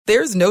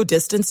There's no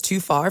distance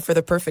too far for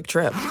the perfect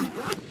trip.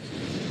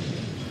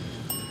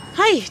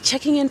 Hi,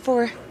 checking in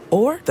for...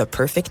 Or the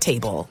perfect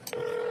table.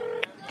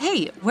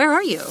 Hey, where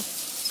are you?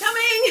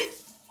 Coming!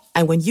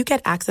 And when you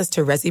get access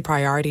to Resi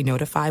Priority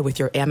Notify with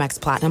your Amex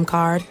Platinum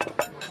card...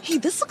 Hey,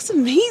 this looks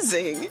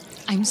amazing.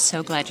 I'm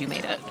so glad you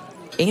made it.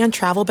 And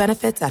travel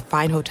benefits at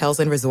fine hotels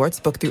and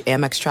resorts booked through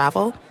Amex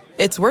Travel,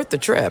 it's worth the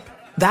trip.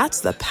 That's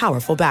the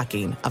powerful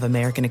backing of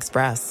American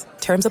Express.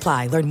 Terms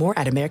apply. Learn more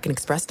at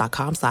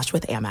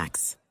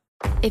americanexpress.com/withAmex.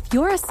 If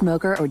you're a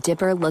smoker or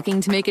dipper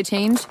looking to make a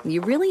change,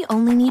 you really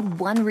only need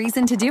one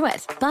reason to do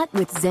it. But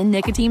with Zyn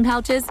nicotine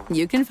pouches,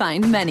 you can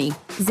find many.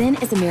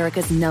 Zyn is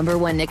America's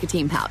 #1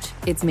 nicotine pouch.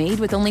 It's made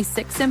with only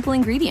 6 simple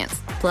ingredients.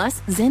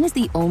 Plus, Zyn is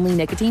the only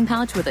nicotine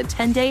pouch with a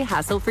 10-day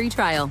hassle-free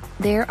trial.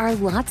 There are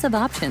lots of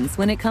options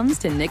when it comes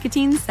to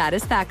nicotine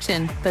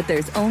satisfaction, but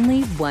there's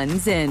only one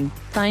Zyn.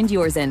 Find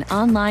your Zyn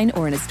online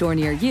or in a store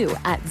near you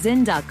at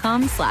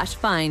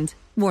zyn.com/find.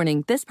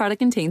 Warning, this product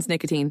contains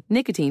nicotine.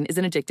 Nicotine is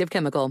an addictive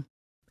chemical.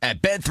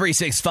 At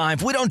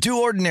Bet365, we don't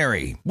do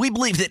ordinary. We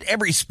believe that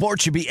every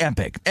sport should be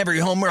epic. Every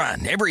home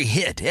run, every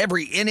hit,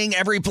 every inning,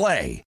 every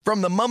play.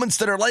 From the moments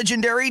that are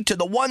legendary to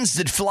the ones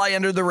that fly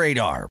under the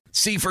radar.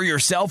 See for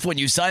yourself when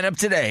you sign up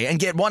today and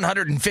get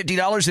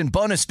 $150 in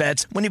bonus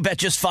bets when you bet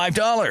just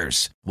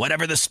 $5.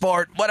 Whatever the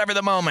sport, whatever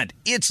the moment,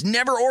 it's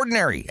never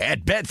ordinary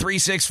at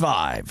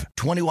Bet365.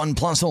 21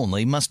 plus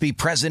only. Must be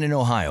present in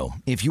Ohio.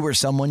 If you or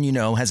someone you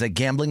know has a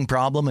gambling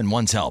problem and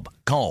wants help,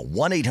 call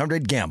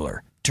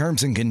 1-800-GAMBLER.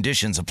 Terms and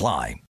conditions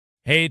apply.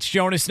 Hey, it's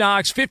Jonas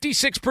Knox.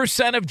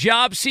 56% of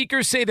job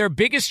seekers say their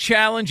biggest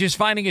challenge is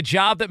finding a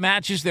job that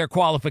matches their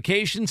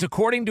qualifications,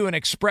 according to an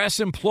Express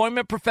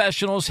Employment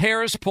Professionals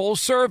Harris Poll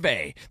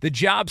survey. The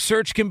job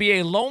search can be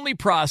a lonely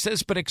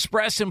process, but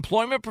Express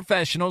Employment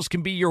Professionals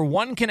can be your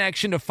one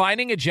connection to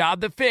finding a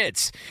job that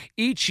fits.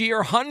 Each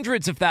year,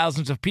 hundreds of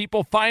thousands of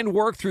people find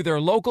work through their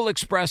local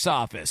Express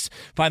office.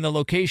 Find the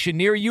location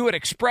near you at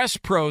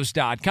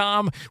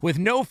expresspros.com. With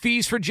no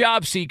fees for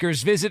job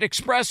seekers, visit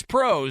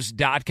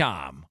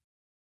expresspros.com.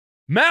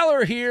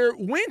 Maller here.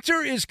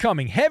 Winter is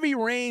coming. Heavy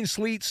rain,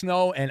 sleet,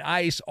 snow, and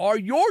ice. Are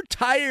your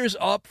tires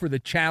up for the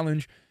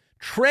challenge?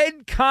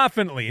 Tread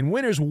confidently in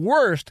winter's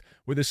worst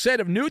with a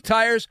set of new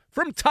tires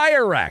from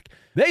Tire Rack.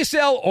 They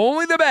sell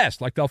only the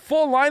best, like the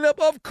full lineup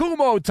of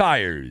Kumho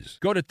tires.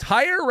 Go to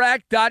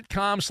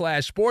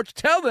TireRack.com/sports.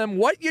 Tell them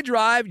what you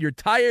drive. Your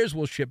tires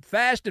will ship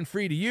fast and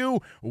free to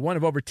you. We're one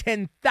of over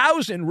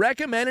 10,000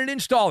 recommended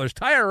installers.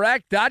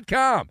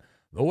 TireRack.com.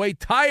 The way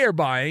tire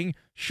buying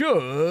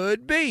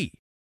should be.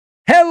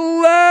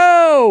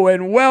 Hello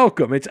and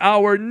welcome. It's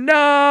our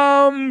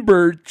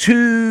number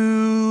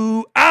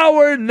two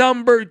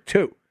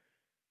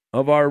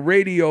of our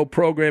radio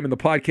program in the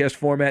podcast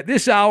format.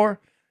 This hour,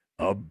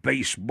 a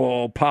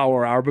baseball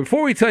power hour.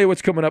 Before we tell you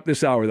what's coming up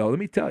this hour, though, let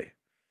me tell you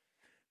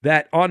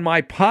that on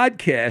my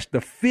podcast,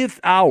 the 5th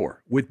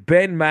hour with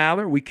Ben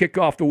Maller, we kick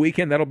off the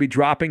weekend. That'll be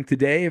dropping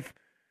today. If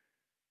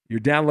you're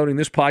downloading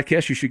this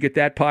podcast, you should get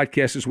that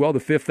podcast as well, the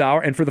 5th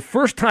hour. And for the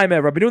first time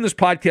ever, I've been doing this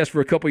podcast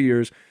for a couple of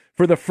years.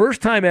 For the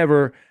first time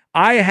ever,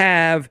 I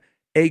have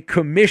a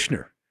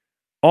commissioner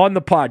on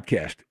the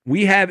podcast.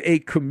 We have a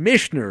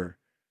commissioner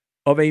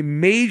of a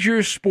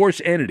major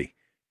sports entity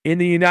in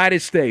the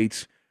United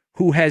States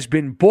who has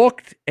been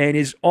booked and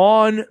is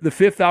on the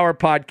 5th Hour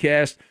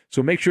podcast.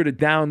 So make sure to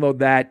download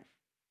that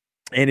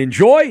and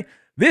enjoy.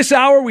 This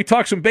hour, we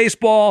talk some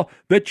baseball.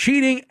 The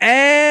cheating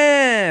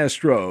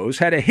Astros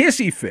had a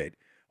hissy fit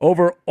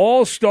over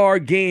All-Star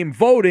Game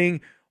voting,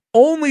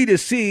 only to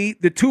see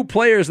the 2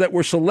 players that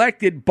were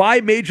selected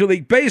by Major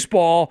League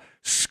Baseball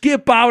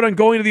skip out on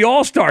going to the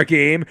All-Star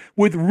Game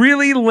with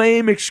really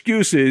lame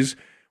excuses.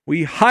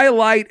 We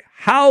highlight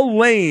how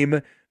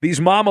lame these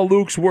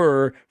Mamalukes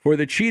were for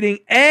the cheating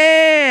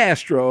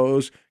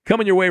Astros.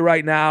 Coming your way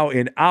right now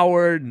in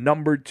hour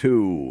number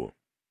 2.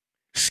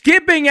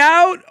 Skipping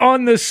out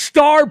on the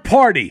star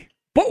party.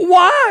 But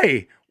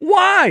why?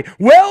 Why?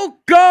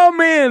 Welcome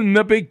in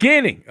the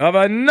beginning of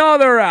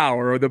another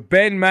hour of the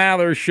Ben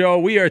Maller Show.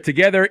 We are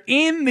together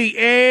in the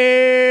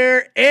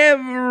air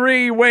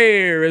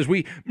everywhere as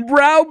we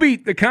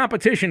browbeat the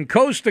competition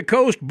coast to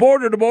coast,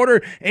 border to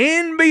border,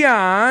 and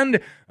beyond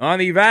on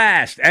the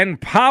vast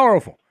and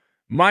powerful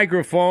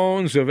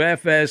microphones of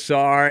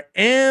FSR,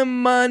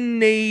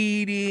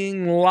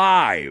 emanating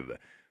live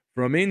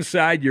from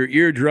inside your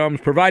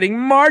eardrums, providing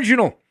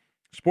marginal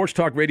sports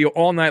talk radio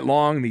all night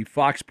long. The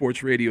Fox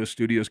Sports Radio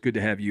studios. Good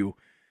to have you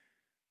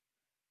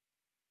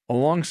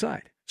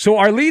alongside. So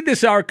our lead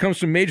this hour comes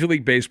from Major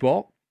League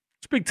Baseball.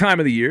 It's a big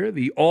time of the year.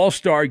 The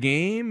All-Star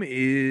Game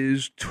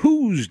is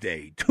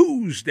Tuesday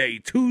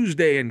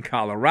in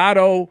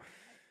Colorado.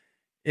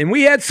 And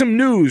we had some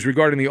news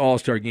regarding the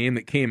All-Star Game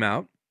that came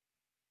out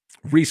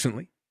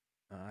recently.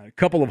 A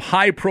couple of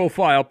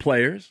high-profile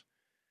players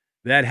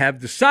that have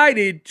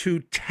decided to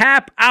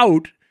tap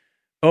out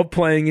of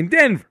playing in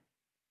Denver.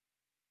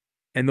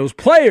 And those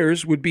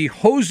players would be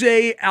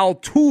Jose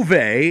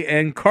Altuve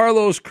and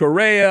Carlos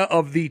Correa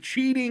of the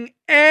cheating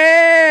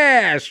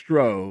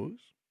Astros.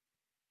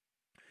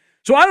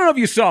 So I don't know if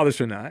you saw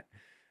this or not.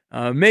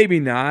 Maybe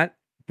not,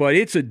 but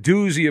it's a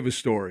doozy of a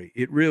story.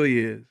 It really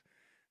is.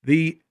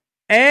 The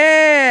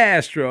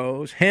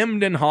Astros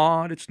hemmed and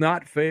hawed. It's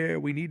not fair.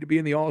 We need to be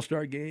in the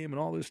All-Star game and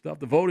all this stuff.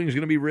 The voting is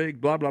going to be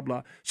rigged, blah, blah,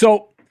 blah.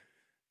 So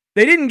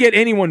they didn't get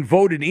anyone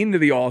voted into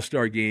the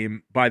All-Star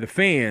game by the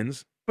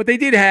fans, but they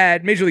did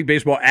had Major League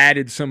Baseball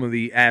added some of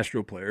the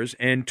Astro players,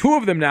 and two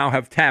of them now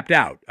have tapped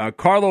out.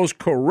 Carlos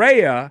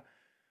Correa,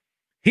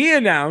 he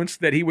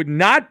announced that he would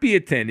not be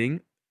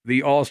attending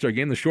the All-Star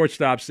game. The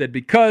shortstop said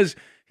because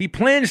he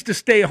plans to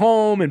stay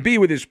home and be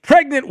with his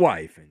pregnant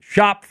wife and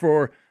shop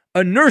for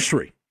a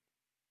nursery.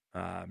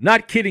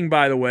 Not kidding,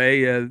 by the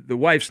way. The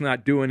wife's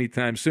not due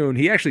anytime soon.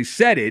 He actually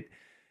said it,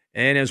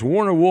 and as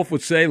Warner Wolf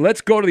would say,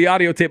 let's go to the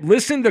audio tape.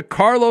 Listen to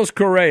Carlos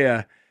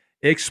Correa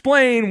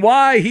explain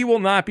why he will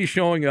not be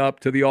showing up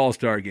to the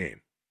All-Star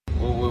game.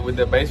 With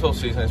the baseball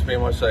season, it's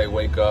pretty much like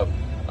wake up,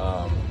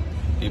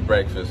 eat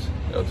breakfast,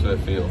 go to the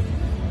field,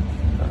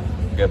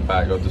 get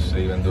back, go to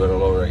sleep, and do it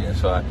all over again.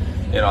 So,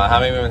 I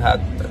haven't even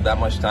had that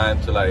much time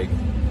to,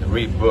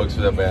 read books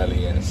to the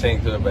belly and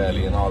sing to the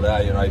belly and all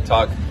that. I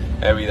talk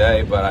every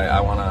day, but I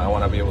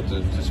wanna be able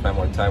to spend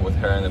more time with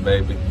her and the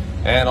baby.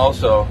 And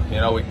also,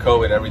 with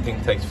COVID,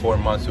 everything takes 4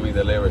 months to be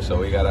delivered, so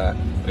we gotta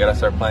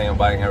start planning on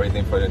buying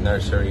everything for the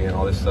nursery and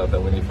all this stuff that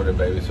we need for the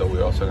baby. So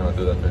we're also gonna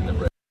do that during the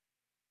break.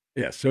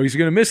 Yeah, so he's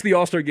gonna miss the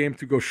All-Star game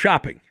to go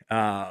shopping,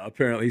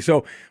 apparently.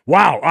 So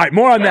wow, all right,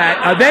 more on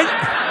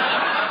that.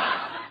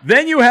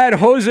 Then you had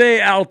Jose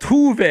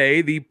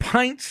Altuve, the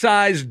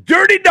pint-sized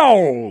dirty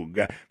dog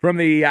from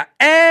the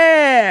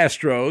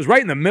Astros,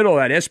 right in the middle of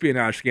that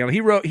espionage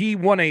scandal. He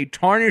won a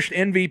tarnished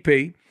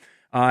MVP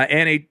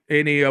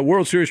and a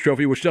World Series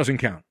trophy, which doesn't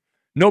count.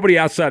 Nobody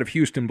outside of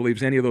Houston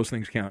believes any of those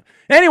things count.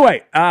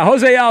 Anyway,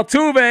 Jose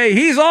Altuve,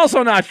 he's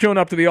also not showing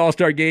up to the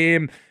All-Star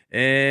game,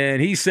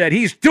 and he said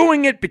he's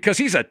doing it because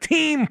he's a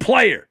team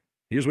player.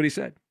 Here's what he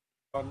said.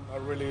 I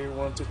really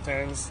want to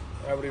thank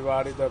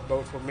everybody that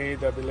voted for me,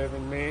 that believe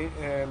in me,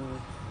 and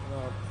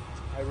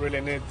I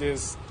really need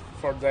this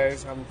 4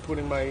 days. I'm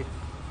putting my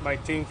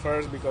team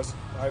first because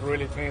I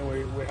really think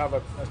we have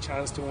a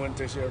chance to win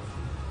this year.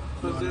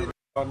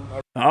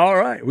 All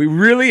right, we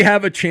really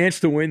have a chance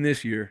to win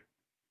this year.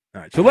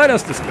 All right, so let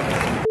us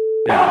discuss.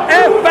 Yeah.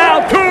 F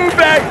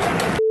Altuve!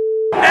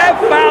 F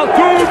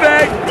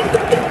Altuve!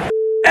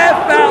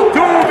 F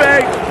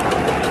Altuve!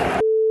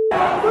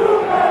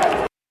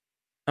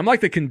 I'm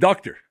like the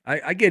conductor.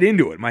 I get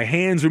into it. My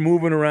hands are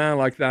moving around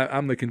like that.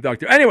 I'm the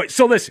conductor. Anyway,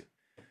 so listen.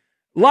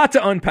 A lot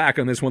to unpack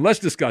on this one. Let's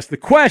discuss the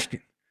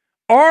question.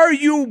 Are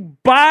you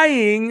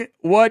buying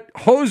what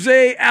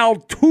Jose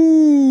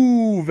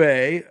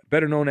Altuve,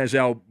 better known as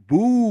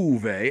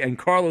Altuve, and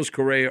Carlos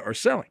Correa are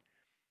selling?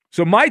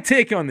 So my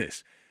take on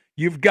this,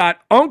 you've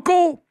got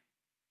Uncle,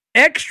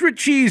 Extra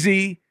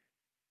Cheesy,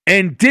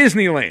 and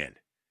Disneyland.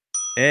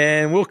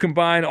 And we'll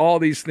combine all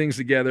these things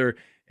together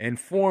and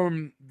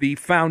form the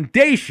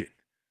foundation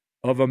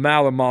of a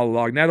Malin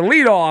monologue. Now, to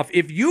lead off,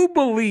 if you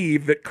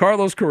believe that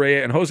Carlos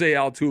Correa and Jose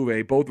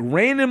Altuve both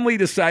randomly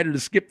decided to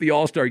skip the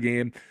All-Star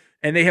game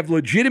and they have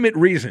legitimate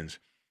reasons,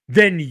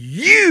 then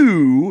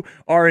you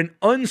are an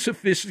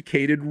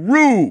unsophisticated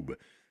rube.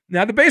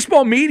 Now, the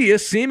baseball media,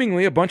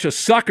 seemingly a bunch of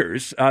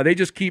suckers, they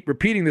just keep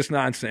repeating this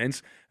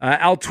nonsense.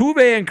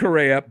 Altuve and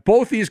Correa,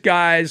 both these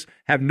guys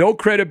have no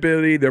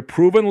credibility. They're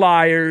proven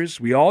liars.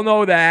 We all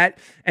know that.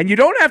 And you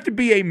don't have to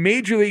be a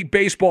Major League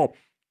Baseball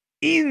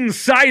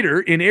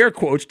insider, in air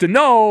quotes, to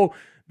know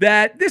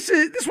that this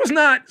was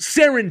not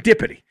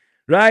serendipity,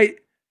 right?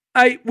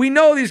 We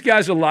know these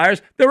guys are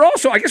liars. They're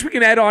also, I guess we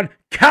can add on,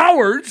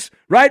 cowards,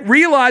 right?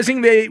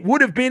 Realizing they would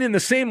have been in the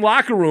same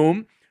locker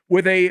room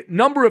with a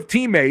number of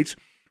teammates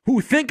who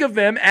think of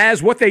them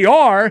as what they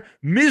are,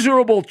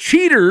 miserable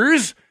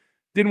cheaters.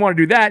 Didn't want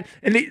to do that,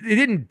 and they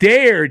didn't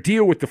dare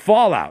deal with the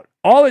fallout.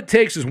 All it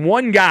takes is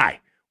one guy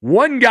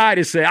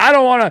to say, I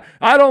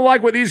don't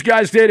like what these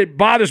guys did. It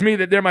bothers me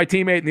that they're my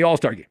teammate in the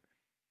All-Star game.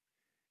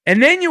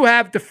 And then you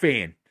have the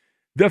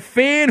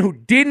fan who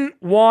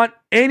didn't want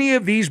any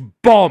of these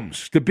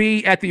bums to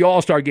be at the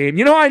All-Star game.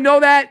 You know how I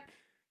know that?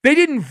 They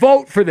didn't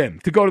vote for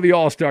them to go to the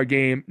All-Star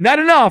game. Not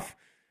enough.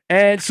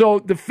 And so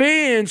the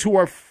fans who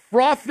are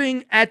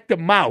frothing at the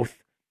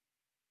mouth,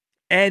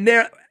 and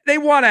they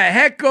want to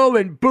heckle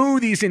and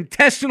boo these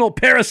intestinal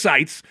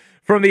parasites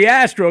from the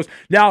Astros.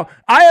 Now,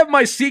 I have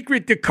my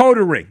secret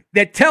decoder ring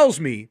that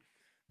tells me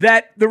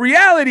that the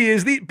reality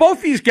is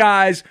both these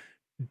guys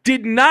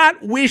did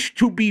not wish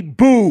to be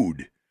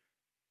booed.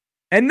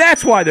 And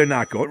that's why they're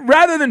not going.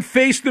 Rather than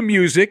face the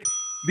music,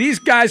 these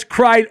guys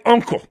cried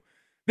uncle.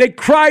 They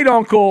cried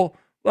uncle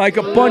like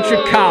a bunch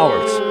of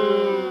cowards.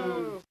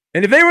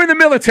 And if they were in the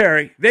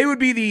military, they would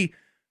be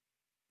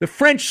the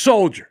French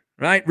soldier,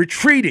 right?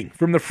 Retreating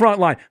from the front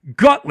line.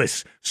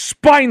 Gutless,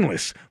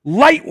 spineless,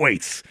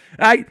 lightweights,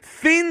 right?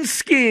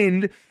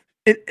 Thin-skinned.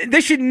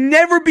 They should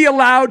never be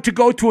allowed to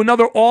go to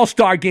another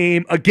All-Star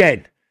game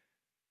again.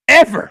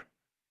 Ever.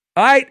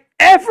 All right?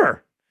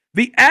 Ever.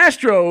 The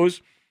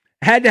Astros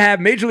had to have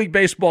Major League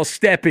Baseball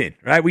step in,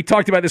 right? We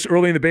talked about this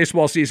early in the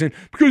baseball season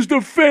because the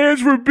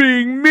fans were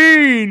being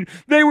mean.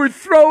 They were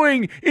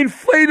throwing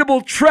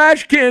inflatable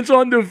trash cans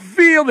on the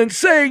field and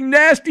saying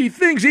nasty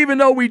things even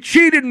though we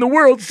cheated in the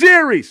World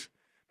Series.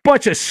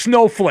 Bunch of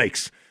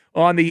snowflakes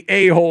on the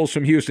a-holes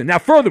from Houston. Now,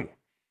 furthermore,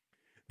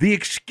 the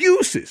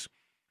excuses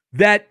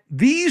that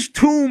these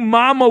two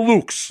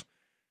mamalukes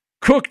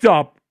cooked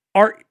up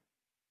are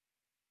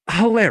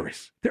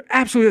hilarious. They're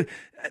absolutely...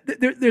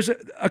 There's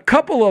a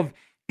couple of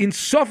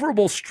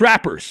insufferable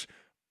strappers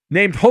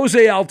named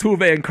Jose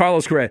Altuve and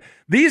Carlos Correa.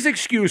 These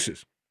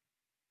excuses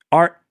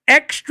are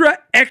extra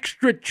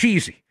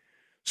cheesy.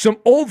 Some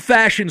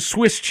old-fashioned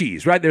Swiss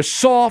cheese, right? They're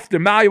soft, they're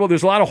malleable,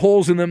 there's a lot of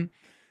holes in them.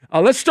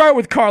 Let's start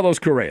with Carlos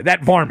Correa,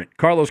 that varmint,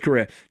 Carlos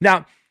Correa.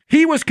 Now,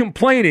 he was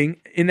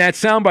complaining in that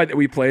soundbite that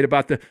we played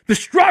about the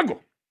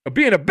struggle of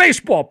being a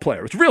baseball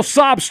player. It's a real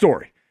sob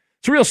story.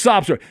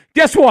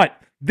 Guess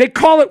what? They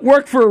call it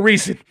work for a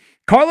reason.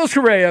 Carlos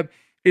Correa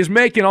is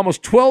making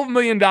almost $12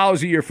 million a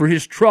year for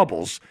his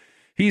troubles.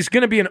 He's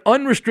going to be an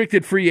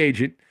unrestricted free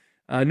agent,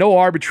 no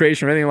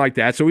arbitration or anything like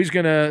that. So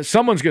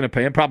someone's going to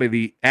pay him, probably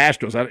the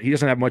Astros. He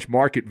doesn't have much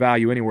market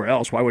value anywhere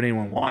else. Why would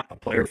anyone want a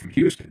player from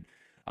Houston?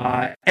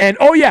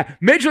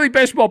 Major League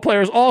Baseball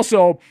players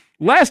also,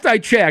 last I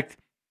checked,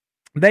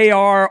 they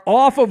are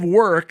off of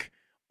work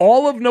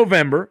all of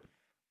November,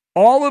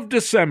 all of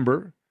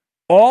December,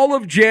 all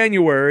of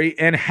January,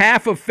 and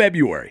half of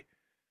February.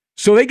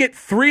 So they get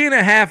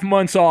 3.5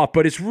 months off,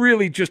 but it's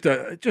really just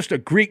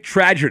a Greek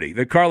tragedy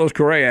that Carlos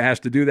Correa has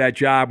to do that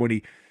job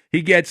when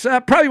he gets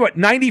probably,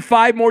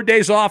 95 more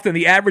days off than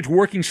the average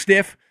working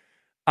stiff?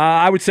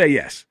 I would say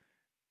yes.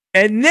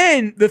 And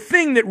then the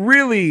thing that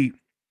really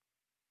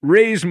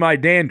raised my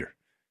dander,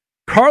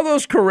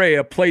 Carlos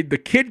Correa played the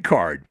kid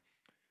card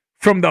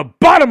from the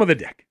bottom of the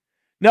deck.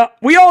 Now,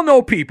 we all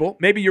know people,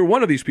 maybe you're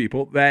one of these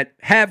people, that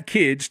have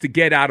kids to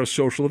get out of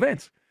social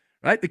events.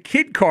 Right? The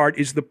kid card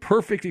is the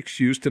perfect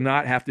excuse to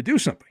not have to do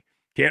something.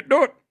 Can't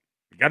do it.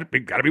 You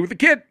got to be with the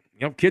kid.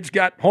 Kids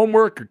got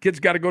homework or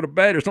kids got to go to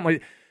bed or something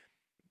like that.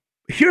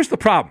 Here's the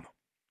problem.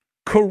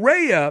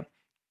 Correa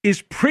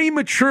is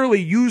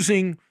prematurely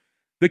using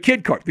the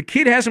kid card. The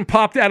kid hasn't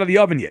popped out of the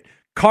oven yet.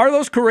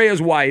 Carlos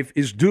Correa's wife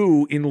is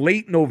due in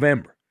late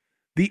November.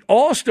 The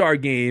All-Star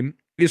game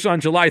is on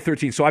July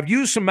 13th. So I've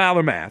used some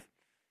Maller math,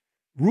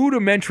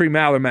 rudimentary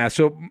Maller math.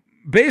 So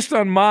based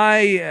on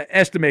my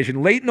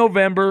estimation, late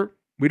November,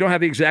 we don't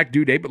have the exact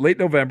due date, but late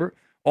November,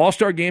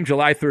 All-Star game,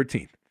 July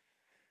 13th.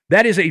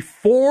 That is a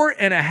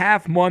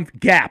 4.5-month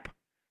gap,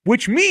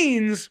 which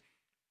means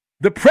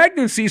the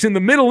pregnancy's in the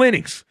middle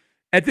innings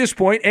at this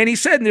point. And he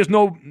said there's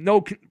no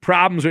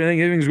problems or anything.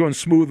 Everything's going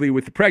smoothly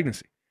with the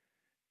pregnancy.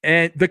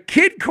 And the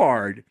kid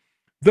card,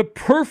 the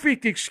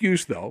perfect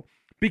excuse, though,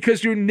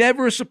 because you're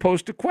never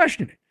supposed to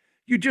question it.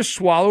 You just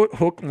swallow it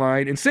hook,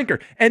 line, and sinker.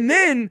 And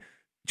then,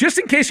 just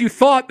in case you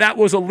thought that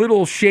was a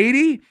little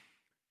shady,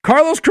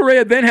 Carlos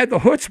Correa then had the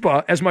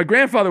chutzpah, as my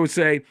grandfather would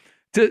say,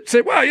 to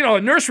say, well,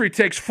 a nursery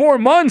takes 4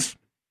 months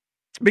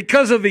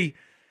because of the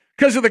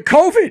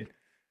COVID.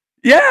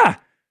 Yeah.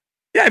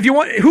 If you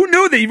want, who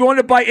knew that if you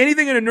wanted to buy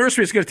anything in a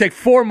nursery, it's going to take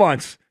 4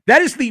 months.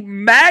 That is the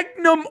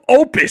magnum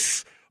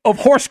opus of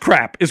horse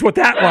crap, is what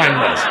that line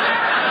was.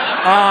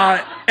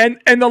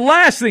 And the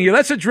last thing here,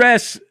 let's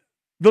address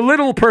the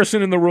little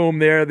person in the room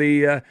there,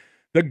 the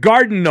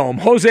garden gnome,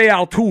 Jose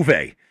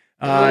Altuve.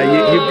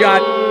 You've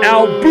got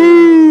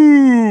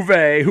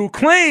Altuve, who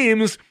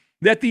claims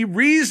that the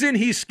reason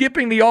he's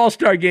skipping the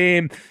All-Star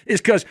game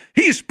is because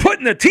he's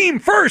putting the team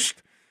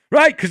first,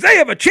 right? Because they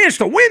have a chance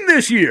to win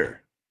this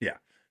year. Yeah.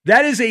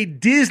 That is a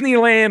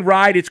Disneyland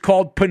ride. It's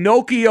called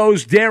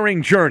Pinocchio's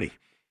Daring Journey.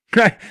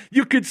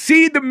 You could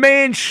see the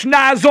man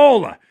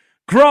Schnazzola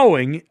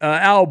growing,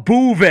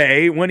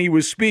 Altuve, when he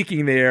was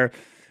speaking there.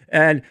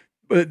 And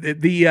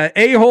the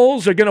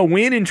a-holes are going to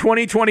win in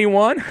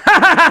 2021?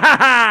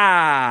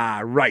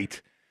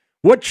 Right.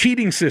 What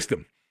cheating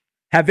system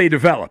have they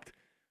developed?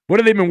 What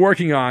have they been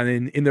working on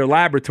in their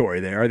laboratory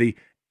there? Are the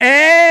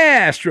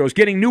Astros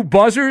getting new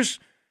buzzers?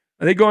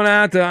 Are they going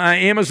out to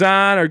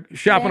Amazon or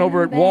shopping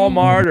over at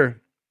Walmart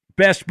or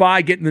Best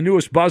Buy getting the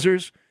newest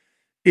buzzers?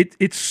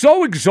 It's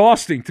so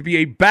exhausting to be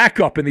a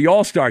backup in the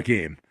All-Star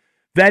game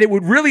that it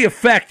would really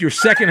affect your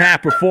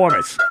second-half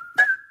performance.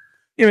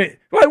 It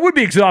would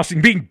be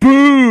exhausting being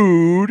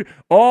booed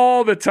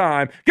all the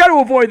time. Got to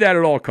avoid that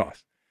at all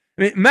costs.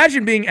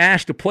 Imagine being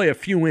asked to play a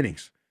few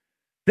innings.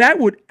 That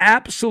would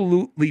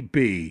absolutely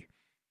be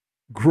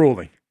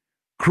grueling.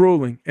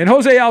 And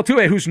Jose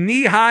Altuve, who's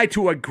knee-high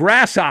to a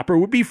grasshopper,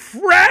 would be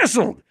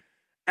frazzled,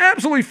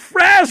 absolutely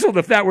frazzled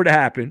if that were to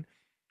happen.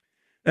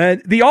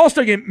 The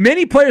All-Star game,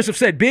 many players have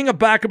said being a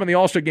backup in the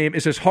All-Star game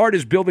is as hard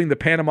as building the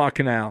Panama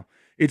Canal.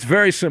 It's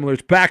very similar.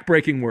 It's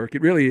back-breaking work.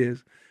 It really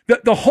is.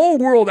 The whole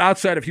world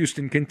outside of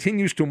Houston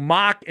continues to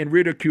mock and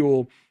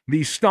ridicule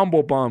these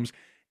stumble bums.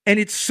 And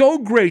it's so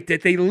great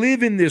that they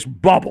live in this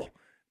bubble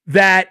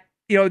that,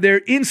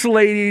 they're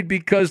insulated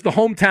because the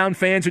hometown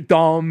fans are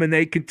dumb and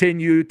they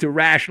continue to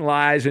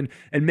rationalize and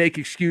make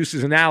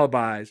excuses and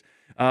alibis.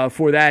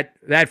 for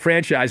that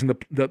franchise and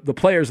the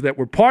players that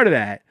were part of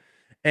that.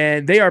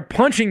 And they are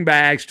punching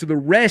bags to the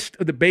rest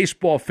of the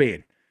baseball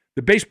fan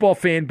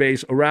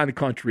base around the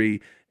country,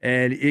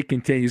 and it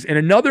continues. And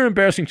another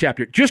embarrassing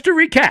chapter. Just to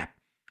recap,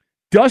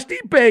 Dusty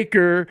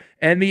Baker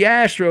and the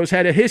Astros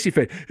had a hissy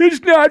fit.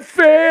 It's not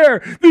fair.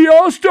 The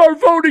All-Star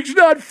voting's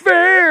not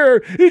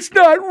fair. It's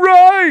not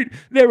right.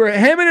 They were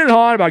hemming and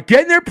hawing about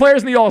getting their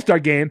players in the All-Star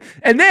game.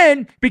 And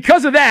then,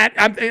 because of that,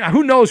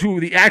 who knows who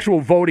the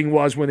actual voting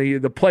was when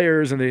the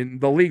players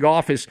and the league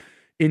office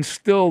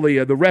instill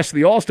the rest of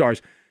the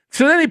All-Stars.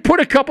 So then they put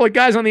a couple of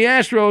guys on the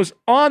Astros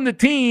on the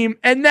team,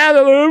 and now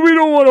they're like, we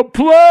don't want to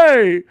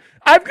play.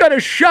 I've got to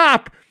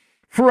shop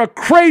for a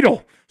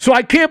cradle, so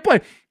I can't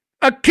play.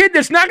 A kid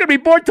that's not going to be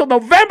born till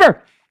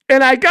November,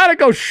 and I got to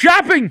go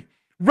shopping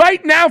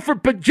right now for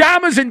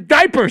pajamas and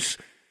diapers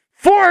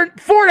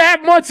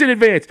 4.5 months in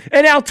advance.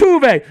 And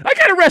Altuve, I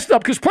got to rest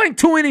up because playing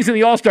 2 innings in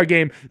the All-Star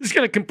game is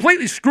going to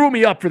completely screw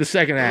me up for the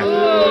second half.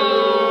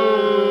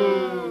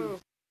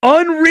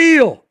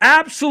 Unreal.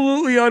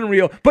 Absolutely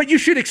unreal. But you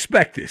should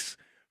expect this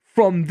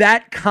from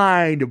that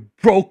kind of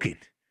broken,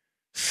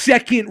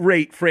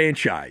 second-rate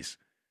franchise.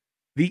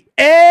 The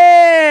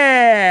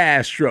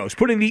Astros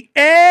putting the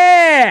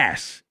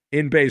ass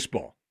in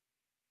baseball.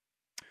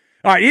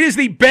 All right, it is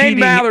the Ben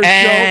Maller Show.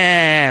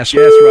 Yes,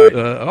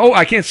 right.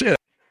 I can't say that.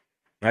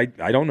 I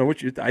don't know I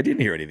didn't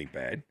hear anything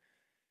bad.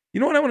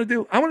 You know what I want to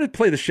do? I want to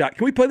play the shot.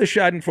 Can we play the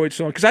Schadenfreude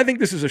song? Because I think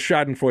this is a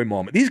Schadenfreude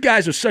moment. These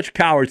guys are such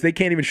cowards. They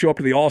can't even show up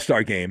to the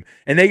All-Star game,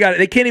 and they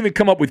can't even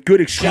come up with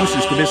good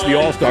excuses to miss the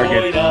All-Star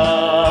game.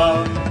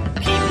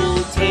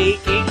 People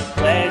taking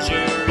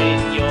pleasure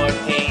in your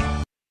pain.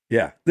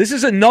 Yeah, this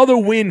is another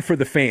win for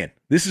the fan.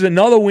 That's a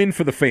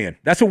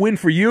win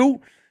for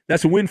you.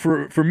 That's a win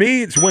for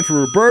me. It's a win for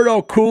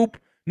Roberto, Coop,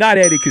 not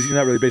Eddie because he's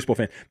not really a baseball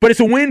fan. But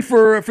it's a win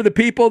for the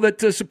people that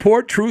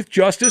support truth,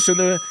 justice, and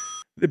the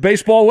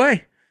baseball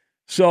way.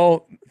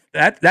 So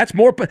that's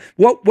more.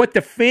 What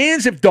the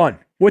fans have done.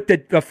 What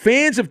the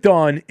fans have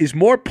done is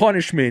more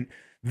punishment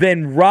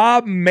than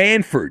Rob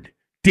Manfred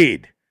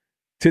did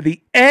to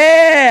the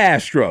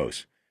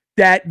Astros.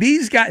 That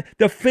these guys,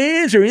 the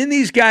fans are in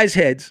these guys'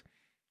 heads.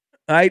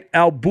 Right,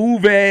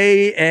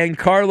 Altuve and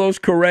Carlos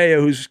Correa,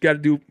 who's got to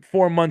do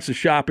 4 months of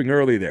shopping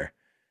early there.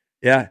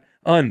 Yeah,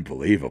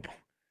 unbelievable.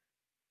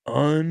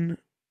 You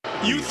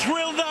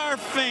thrilled our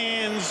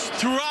fans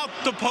throughout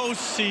the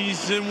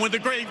postseason with a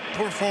great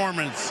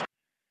performance.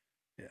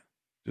 Yeah,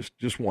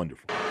 just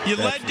wonderful. You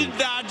led the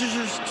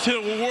Dodgers to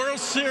a World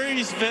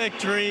Series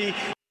victory.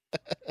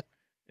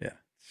 Yeah,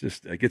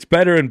 it gets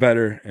better and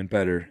better and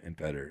better and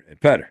better and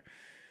better.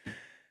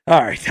 All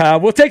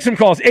right, we'll take some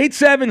calls.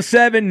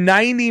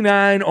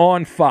 877-99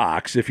 on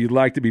Fox if you'd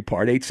like to be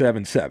part.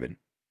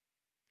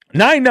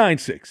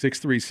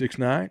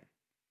 877-996-6369.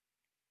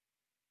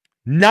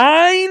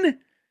 9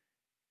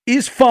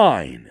 is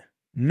fine.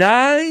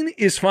 9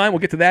 is fine. We'll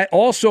get to that.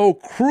 Also,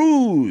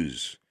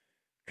 cruise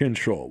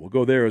control. We'll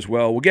go there as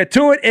well. We'll get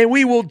to it, and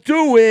we will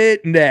do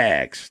it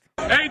next.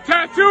 Hey,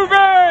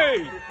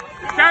 Tatuve!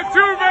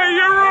 Tatuve,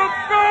 you're a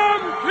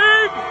bum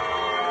kid!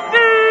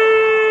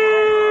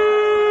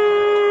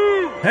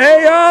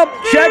 Hey,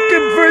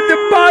 checking for the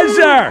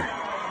buzzer.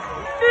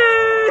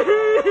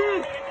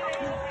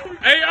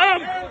 Hey,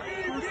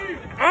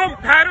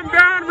 pat him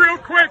down real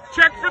quick.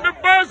 Check for the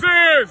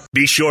buzzers.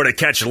 Be sure to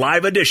catch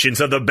live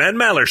editions of the Ben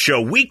Maller Show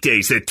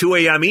weekdays at 2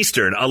 a.m.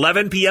 Eastern,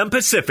 11 p.m.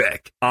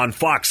 Pacific on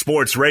Fox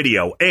Sports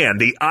Radio and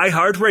the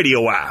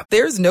iHeartRadio app.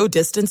 There's no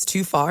distance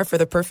too far for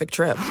the perfect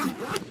trip.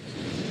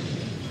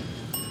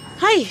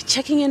 Hi,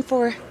 checking in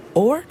for...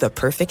 Or the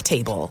perfect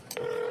table.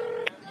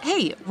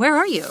 Hey, where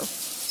are you?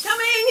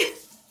 Coming!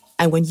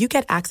 And when you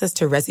get access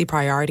to Resi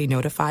Priority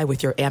Notify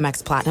with your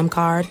Amex Platinum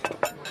card...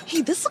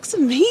 Hey, this looks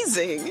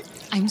amazing!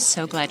 I'm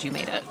so glad you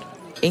made it.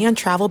 And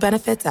travel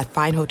benefits at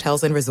fine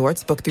hotels and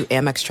resorts booked through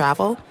Amex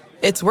Travel,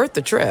 it's worth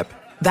the trip.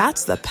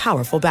 That's the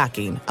powerful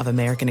backing of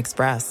American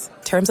Express.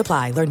 Terms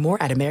apply. Learn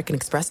more at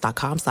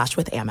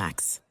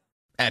americanexpress.com/withAmex.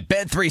 At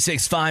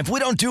Bet365, we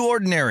don't do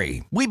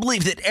ordinary. We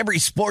believe that every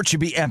sport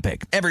should be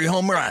epic. Every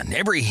home run,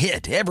 every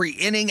hit, every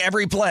inning,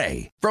 every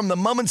play. From the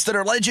moments that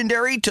are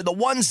legendary to the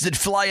ones that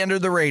fly under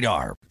the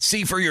radar.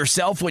 See for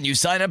yourself when you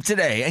sign up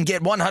today and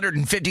get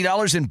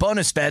 $150 in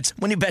bonus bets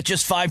when you bet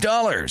just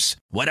 $5.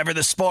 Whatever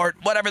the sport,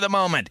 whatever the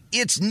moment,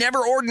 it's never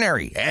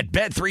ordinary at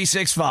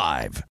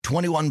Bet365.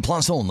 21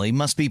 plus only.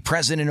 Must be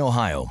present in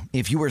Ohio.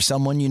 If you or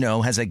someone you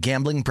know has a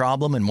gambling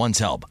problem and wants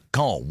help,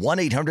 call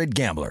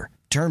 1-800-GAMBLER.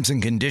 Terms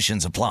and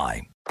conditions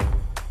apply.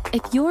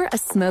 If you're a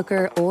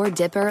smoker or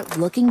dipper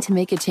looking to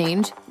make a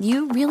change,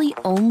 you really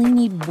only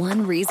need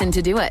one reason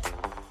to do it.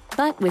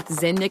 But with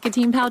Zyn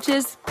nicotine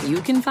pouches, you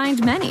can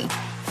find many.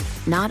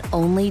 Not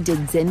only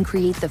did Zyn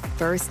create the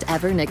first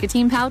ever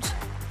nicotine pouch,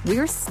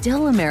 we're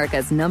still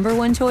America's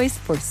 #1 choice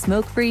for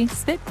smoke-free,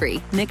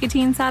 spit-free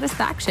nicotine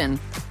satisfaction.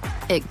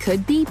 It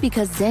could be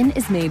because Zyn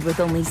is made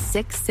with only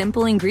 6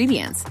 simple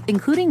ingredients,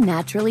 including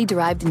naturally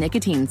derived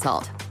nicotine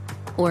salt.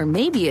 Or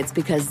maybe it's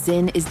because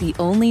Zyn is the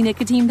only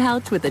nicotine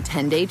pouch with a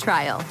 10-day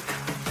trial.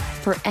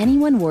 For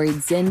anyone worried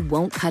Zyn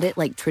won't cut it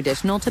like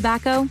traditional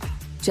tobacco,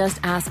 just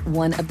ask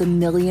one of the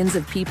millions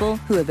of people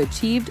who have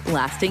achieved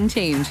lasting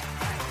change.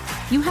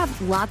 You have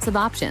lots of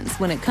options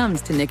when it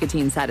comes to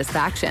nicotine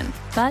satisfaction,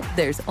 but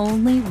there's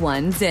only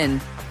one Zyn.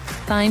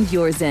 Find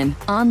your Zyn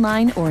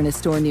online or in a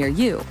store near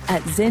you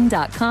at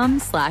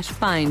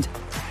zyn.com/find.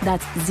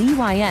 That's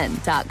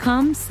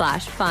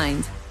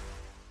ZYN.com/find.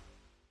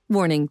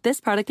 Warning, this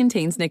product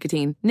contains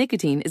nicotine.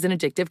 Nicotine is an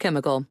addictive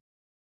chemical.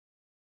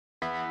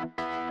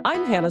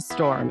 I'm Hannah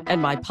Storm,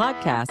 and my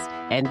podcast,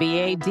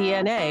 NBA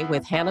DNA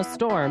with Hannah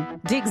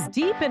Storm, digs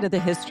deep into the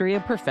history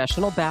of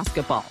professional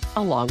basketball,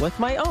 along with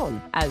my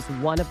own, as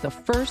one of the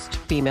first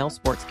female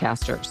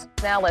sportscasters.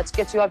 Now let's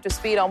get you up to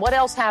speed on what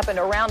else happened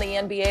around the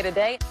NBA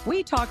today.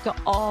 We talk to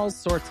all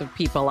sorts of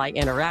people I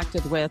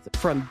interacted with,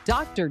 from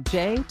Dr.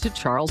 J to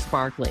Charles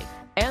Barkley,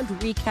 and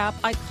recap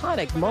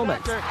iconic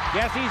moments.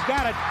 Yes, he's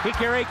got it.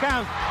 Here he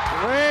comes.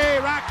 Way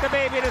rock the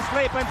baby to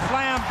sleep and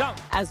slam dunk.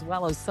 As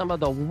well as some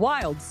of the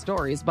wild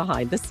stories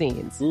behind the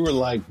scenes. We were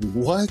like,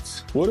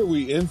 what? What are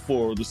we in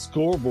for? The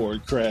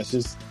scoreboard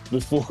crashes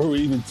before we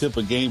even tip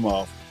a game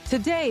off.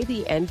 Today,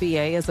 the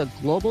NBA is a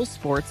global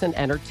sports and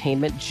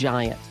entertainment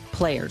giant.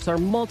 Players are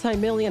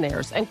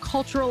multimillionaires and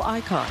cultural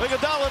icons.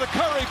 Iguodala to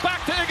Curry,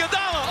 back to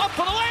Iguodala, up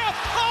for the layup.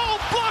 Oh,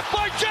 blocked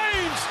by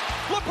James.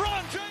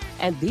 LeBron James.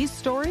 And these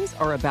stories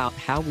are about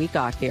how we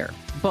got here,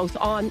 both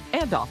on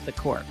and off the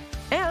court.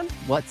 And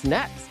what's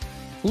next?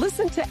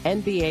 Listen to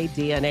NBA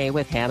DNA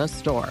with Hannah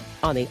Storm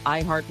on the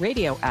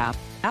iHeartRadio app,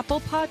 Apple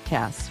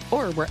Podcasts,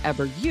 or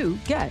wherever you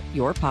get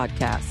your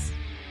podcasts.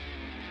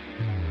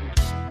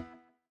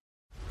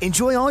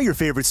 Enjoy all your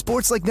favorite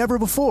sports like never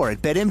before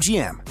at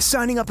BetMGM.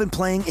 Signing up and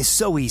playing is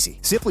so easy.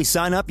 Simply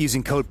sign up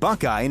using code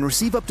Buckeye and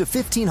receive up to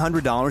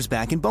 $1,500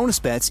 back in bonus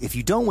bets if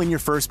you don't win your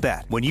first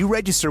bet. When you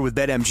register with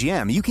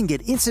BetMGM, you can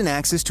get instant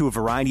access to a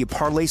variety of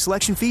parlay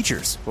selection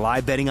features,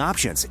 live betting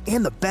options,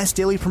 and the best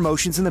daily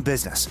promotions in the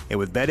business. And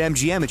with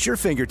BetMGM at your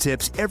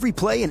fingertips, every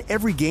play and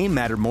every game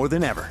matter more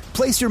than ever.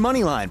 Place your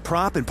moneyline,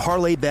 prop, and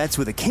parlay bets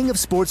with the king of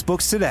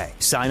sportsbooks today.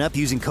 Sign up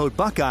using code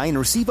Buckeye and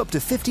receive up to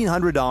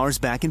 $1,500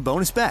 back in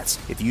bonus bets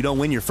if you don't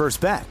win your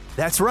first bet.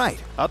 That's right,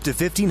 up to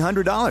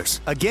 $1,500.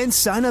 Again,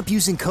 sign up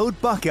using code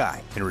Buckeye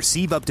and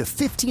receive up to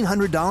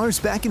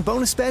 $1,500 back in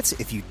bonus bets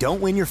if you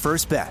don't win your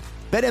first bet.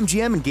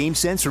 BetMGM and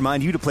GameSense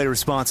remind you to play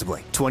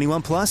responsibly.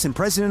 21 plus and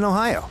present in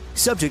Ohio.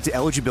 Subject to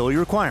eligibility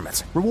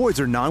requirements.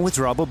 Rewards are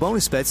non-withdrawable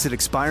bonus bets that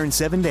expire in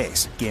 7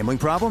 days. Gambling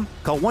problem?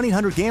 Call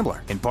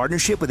 1-800-GAMBLER in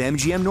partnership with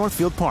MGM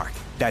Northfield Park.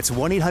 That's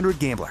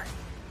 1-800-GAMBLER.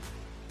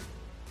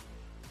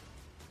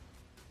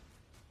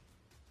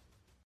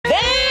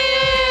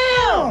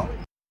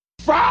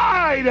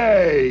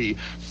 Friday!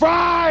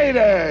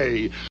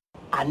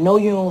 I know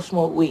you don't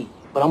smoke weed,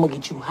 but I'm gonna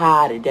get you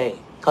high today.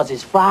 Cause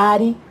it's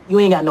Friday, you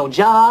ain't got no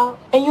job,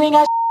 and you ain't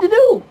got to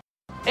do.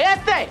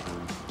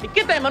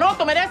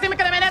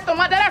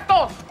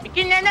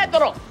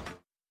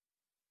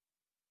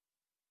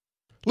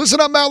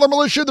 Listen up, Maller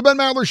Militia. The Ben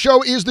Maller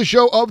Show is the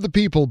show of the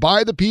people,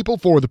 by the people,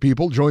 for the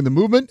people. Join the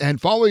movement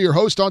and follow your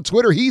host on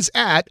Twitter. He's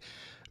at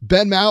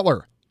Ben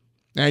Maller.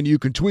 And you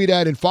can tweet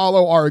at and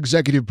follow our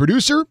executive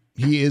producer.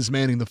 He is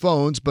manning the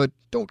phones, but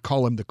don't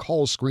call him the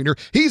call screener.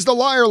 He's the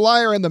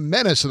liar, and the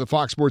menace of the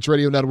Fox Sports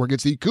Radio Network.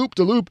 It's the Coop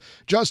de Loop,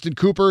 Justin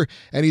Cooper,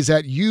 and he's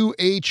at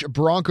UH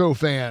Bronco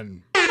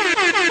Fan. And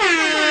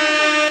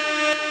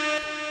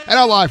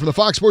now live from the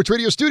Fox Sports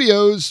Radio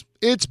studios,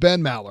 it's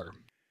Ben Maller.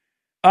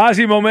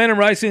 Ozzy Momentum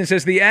writes in and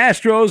says, the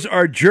Astros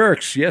are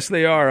jerks. Yes,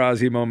 they are,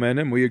 Ozzy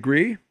Momentum. We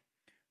agree.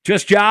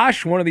 Just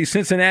Josh, one of these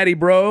Cincinnati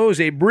bros,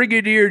 a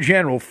brigadier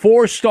general,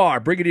 4-star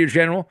brigadier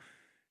general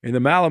in the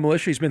Maller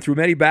Militia. He's been through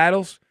many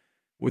battles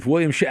with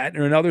William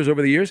Shatner and others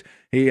over the years.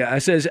 He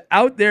says,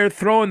 out there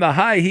throwing the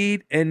high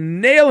heat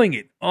and nailing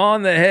it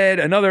on the head.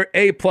 Another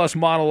A-plus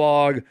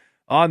monologue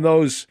on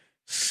those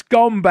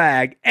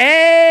scumbag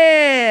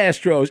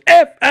Astros.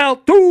 FL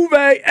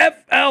Tuve,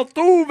 FL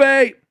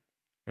Tuve.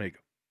 There you go.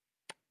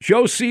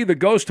 Joe C., the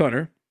Ghost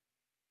Hunter,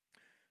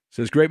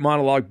 says, great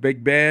monologue,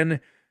 Big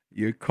Ben.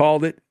 You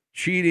called it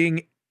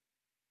cheating.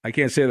 I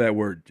can't say that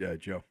word,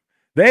 Joe.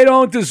 They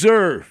don't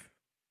deserve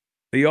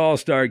the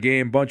All-Star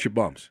game. Bunch of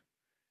bums.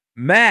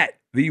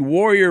 Matt, the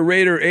Warrior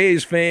Raider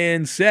A's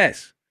fan,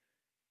 says,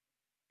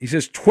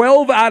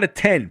 12 out of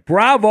 10.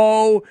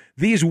 Bravo.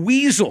 These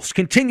weasels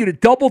continue to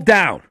double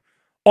down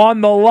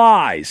on the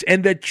lies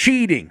and the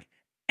cheating.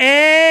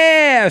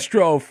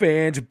 Astro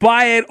fans,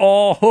 buy it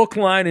all, hook,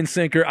 line, and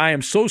sinker. I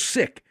am so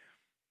sick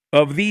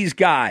of these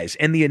guys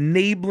and the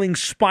enabling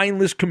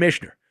spineless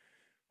commissioner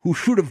who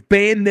should have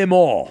banned them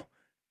all.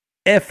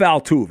 F.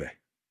 Altuve.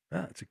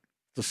 Oh, it's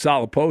a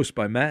solid post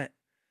by Matt.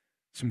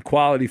 Some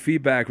quality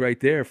feedback right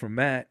there from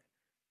Matt.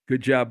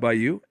 Good job by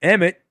you.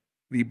 Emmett,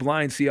 the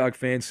blind Seahawk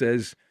fan,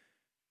 says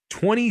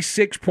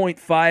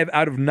 26.5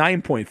 out of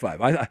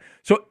 9.5.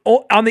 So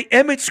on the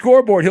Emmett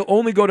scoreboard, he'll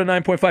only go to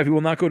 9.5. He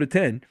will not go to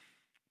 10.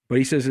 But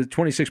he says at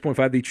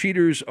 26.5. The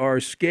cheaters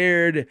are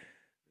scared.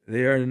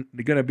 They're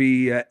going to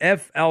be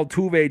F.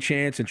 Altuve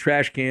chants and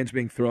trash cans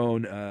being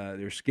thrown.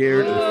 They're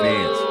scared of the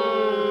fans.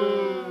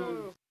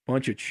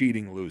 Bunch of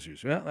cheating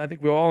losers. Well, I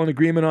think we're all in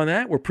agreement on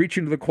that. We're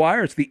preaching to the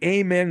choir. It's the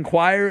Amen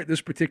choir at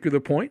this particular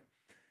point.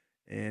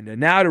 And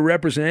now to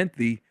represent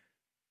the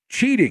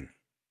cheating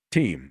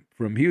team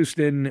from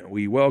Houston,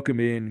 we welcome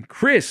in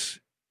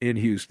Chris in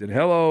Houston.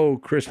 Hello,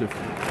 Christopher.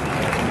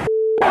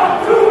 FL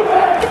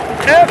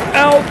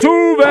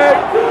Tuve!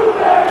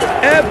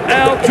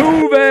 FL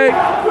Tuve!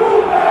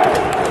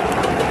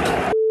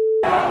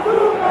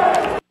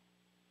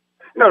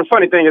 You know, the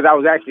funny thing is I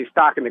was actually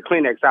stocking the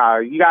Kleenex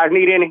aisle. You guys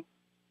need any?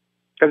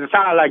 Because it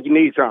sounds like you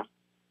need some.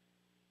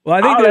 Well,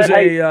 I think there's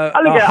a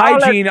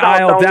hygiene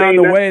aisle down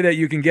the way that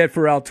you can get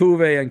for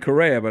Altuve and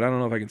Correa, but I don't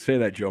know if I can say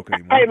that joke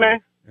anymore. Hey, man,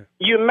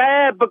 you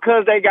mad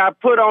because they got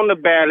put on the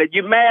ballot.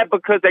 You mad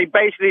because they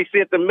basically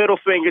sent the middle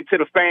finger to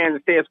the fans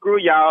and said, screw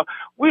y'all.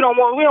 We don't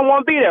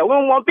want to be there. We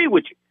don't want to be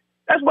with you.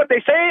 That's what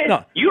they said.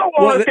 No. You don't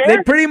want us there.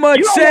 They pretty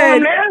much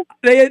said,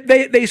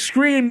 they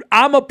screamed,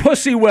 I'm a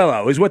pussy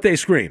willow, is what they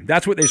screamed.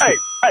 That's what they screamed.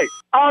 Hey,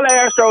 all the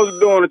Astros are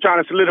doing is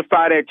trying to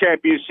solidify that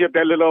championship,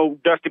 that little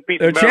old dusty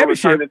piece of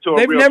championship.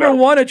 They've never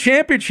won a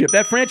championship.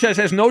 That franchise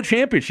has no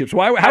championships.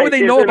 How would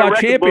they know about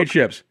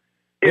championships?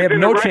 They have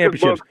no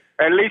championships.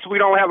 At least we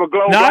don't have a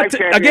Globe Life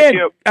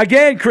championship.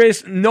 Again,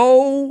 Chris,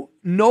 no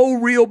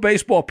real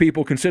baseball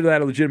people consider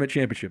that a legitimate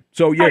championship.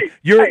 So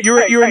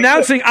you're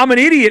announcing I'm an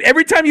idiot.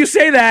 Every time you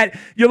say that,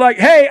 you're like,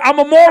 hey, I'm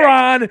a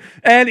moron,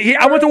 and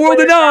I want the world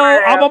to know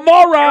I'm a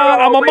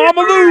moron. I'm a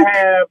Mama Luke.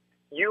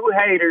 You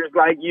haters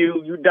like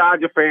you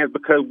Dodger fans,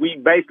 because we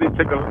basically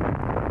took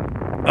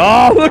a...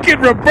 Oh, look at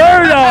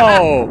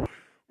Roberto.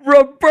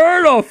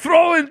 Roberto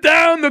throwing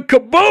down the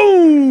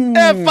kaboom.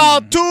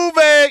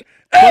 Altuve.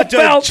 Bunch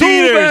of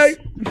cheaters.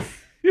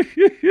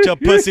 Bunch of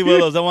pussy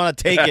willows. I want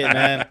to take it,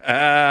 man.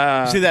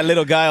 You see that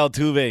little guy,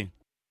 Altuve.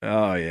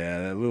 Oh,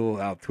 yeah, that little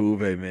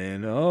Altuve,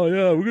 man. Oh,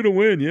 yeah, we're going to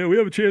win. Yeah, we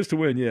have a chance to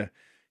win. Yeah.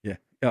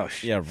 Oh,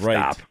 yeah,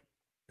 right. Stop.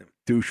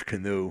 Douche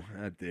canoe.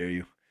 How dare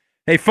you.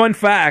 Hey, fun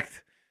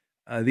fact.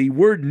 The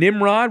word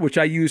Nimrod, which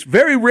I use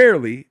very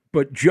rarely,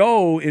 but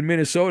Joe in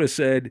Minnesota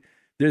said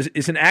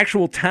it's an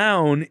actual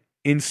town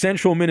in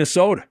central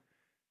Minnesota.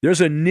 There's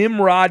a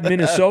Nimrod,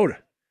 Minnesota.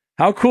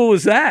 How cool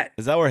is that?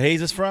 Is that where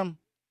Hayes is from?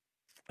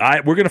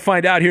 We're going to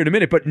find out here in a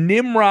minute. But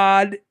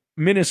Nimrod,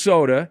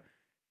 Minnesota,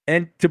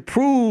 and to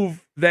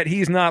prove that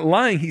he's not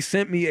lying, he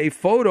sent me a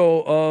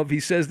photo of,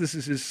 he says this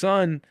is his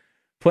son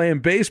playing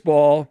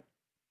baseball,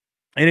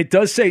 and it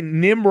does say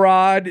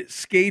Nimrod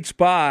skates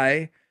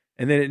by,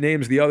 and then it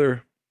names the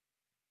other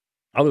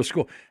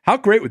school. How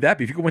great would that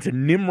be if you went to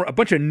Nimrod, a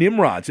bunch of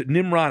Nimrods at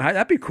Nimrod High?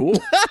 That'd be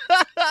cool.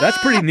 That's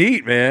pretty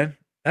neat, man.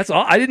 That's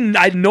all. I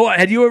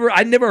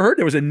never heard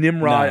there was a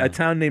Nimrod, a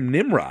town named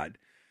Nimrod.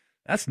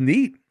 That's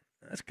neat.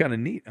 That's kind of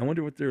neat. I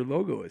wonder what their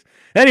logo is.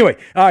 Anyway,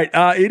 all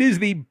right. It is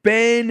the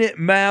Ben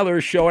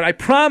Maller Show, and I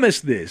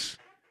promised this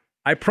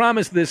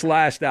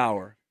last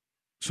hour.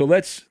 So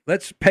let's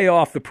pay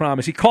off the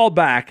promise. He called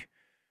back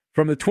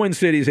from the Twin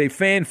Cities, a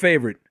fan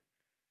favorite,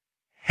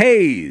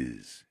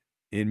 Hayes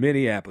in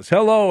Minneapolis.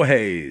 Hello,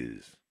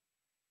 Hayes.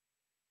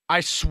 I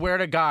swear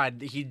to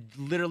God, he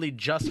literally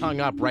just hung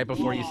up right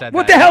before you said that.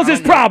 What the hell's his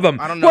problem?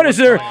 I don't know. What is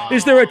there?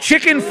 Is there a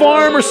chicken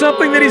farm or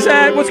something that he's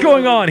at? What's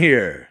going on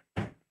here?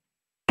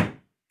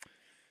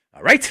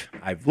 All right.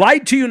 I've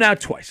lied to you now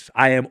twice.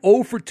 I am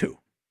 0 for 2.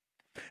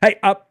 Hey,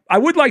 I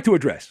would like to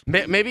address.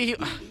 Maybe he...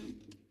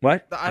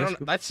 What? I don't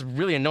know. That's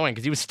really annoying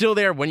because he was still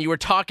there when you were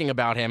talking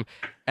about him,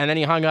 and then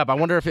he hung up. I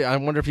wonder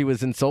if he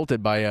was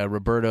insulted by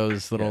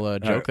Roberto's little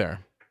joke there.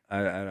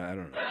 I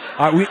don't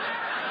know.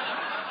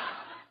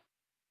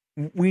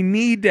 We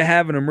need to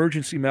have an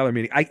emergency Maller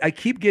meeting. I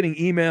keep getting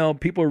email.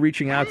 People are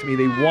reaching out to me.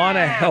 They want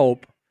to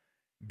help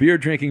beer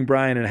drinking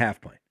Brian and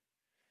Half Pint.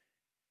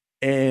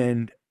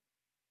 And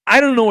I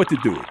don't know what to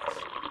do with this.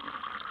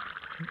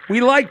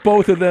 We like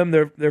both of them.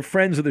 They're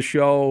friends of the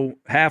show.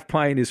 Half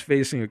Pint is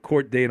facing a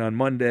court date on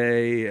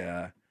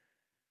Monday.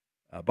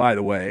 By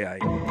the way,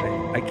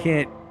 I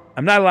can't.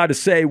 I'm not allowed to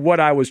say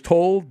what I was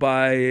told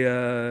by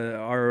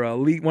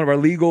one of our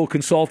legal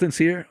consultants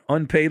here,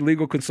 unpaid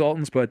legal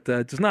consultants, but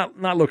it's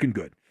not looking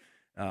good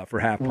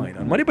for Half Pint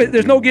on Monday. But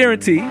there's no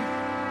guarantee.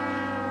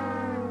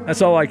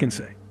 That's all I can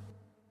say.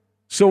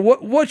 So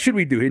what should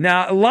we do here?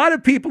 Now, a lot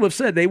of people have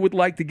said they would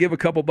like to give a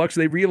couple bucks.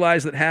 They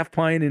realize that Half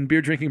Pint and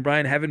Beer Drinking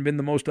Brian haven't been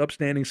the most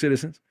upstanding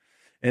citizens,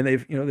 and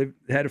they've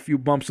had a few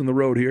bumps in the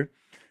road here,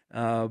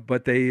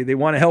 but they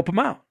want to help them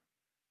out.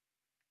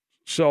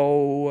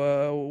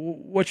 So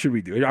what should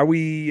we do? Are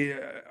we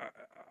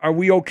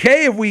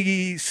okay if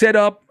we set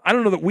up? I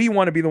don't know that we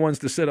want to be the ones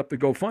to set up the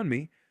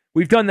GoFundMe.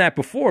 We've done that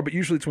before, but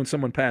usually it's when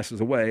someone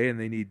passes away and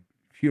they need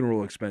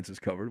funeral expenses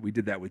covered. We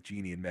did that with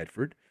Jeannie in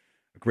Medford,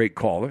 a great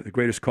caller, the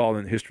greatest caller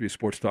in the history of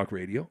sports talk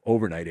radio,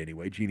 overnight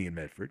anyway, Jeannie in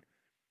Medford.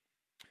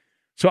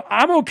 So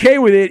I'm okay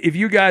with it if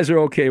you guys are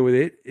okay with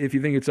it, if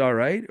you think it's all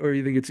right, or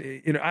you think it's,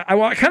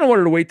 I kind of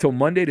wanted to wait till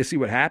Monday to see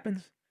what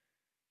happens.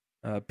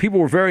 People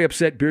were very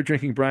upset. Beer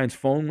Drinking Brian's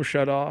phone was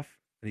shut off,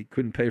 and he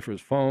couldn't pay for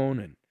his phone,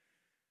 and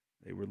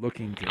they were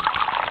looking to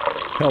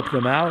help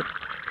them out.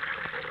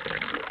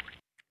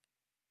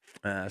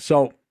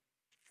 So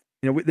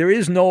there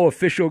is no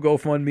official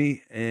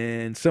GoFundMe,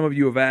 and some of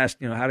you have asked,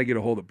 how to get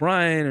a hold of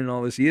Brian and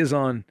all this. He is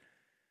on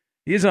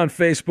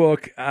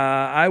Facebook.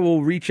 I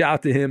will reach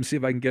out to him, see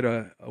if I can get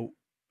a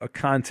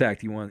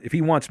contact if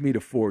he wants me to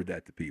forward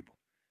that to people,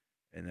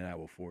 and then I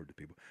will forward to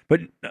people.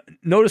 But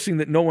noticing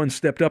that no one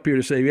stepped up here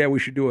to say, yeah, we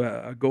should do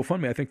a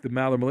GoFundMe. I think the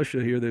Maller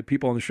Militia here, the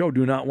people on the show,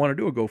 do not want to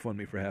do a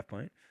GoFundMe for Half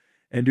Pint,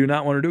 and do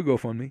not want to do a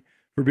GoFundMe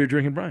for Beer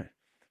Drinking Brian.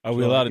 Are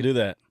we allowed to do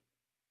that?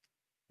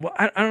 Well,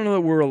 I don't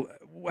know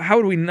that how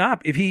would we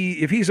not, if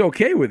he's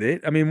okay with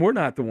it? I mean, we're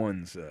not the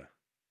ones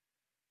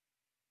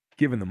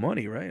giving the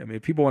money, right? I mean,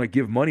 if people want to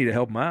give money to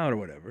help him out or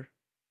whatever.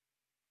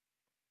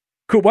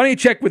 Coop, why don't you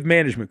check with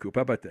management, Coop?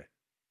 How about that?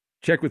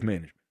 Check with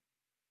management.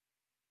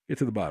 Get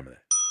to the bottom of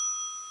that.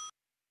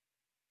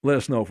 Let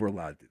us know if we're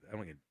allowed to do that. I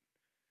don't get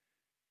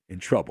in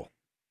trouble.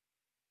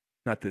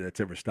 Not that that's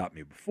ever stopped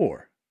me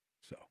before.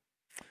 So,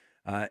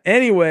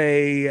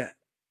 anyway,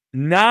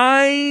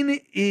 9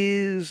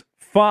 is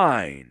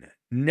fine.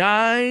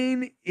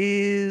 9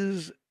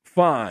 is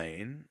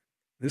fine.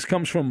 This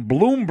comes from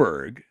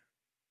Bloomberg,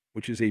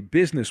 which is a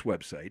business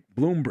website,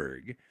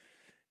 Bloomberg.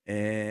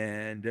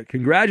 And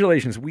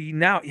congratulations.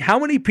 How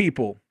many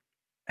people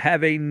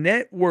have a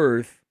net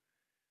worth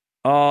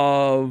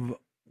of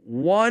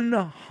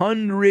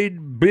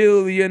 $100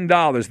 billion?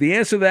 The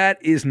answer to that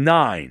is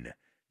 9.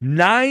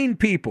 9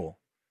 people.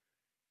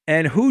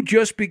 And who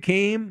just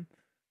became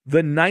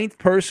the 9th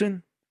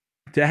person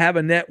to have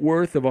a net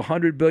worth of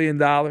 $100 billion?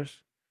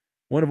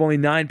 One of only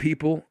 9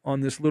 people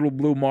on this little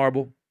blue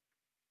marble.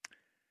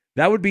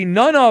 That would be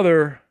none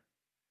other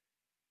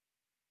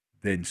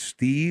than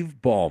Steve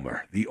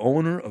Ballmer, the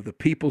owner of the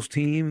People's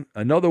Team.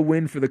 Another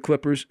win for the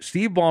Clippers.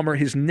 Steve Ballmer,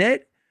 his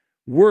net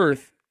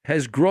worth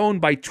has grown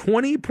by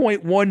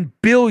 $20.1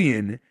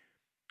 billion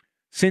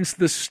since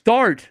the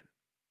start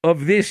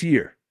of this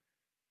year.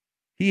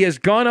 He has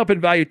gone up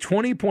in value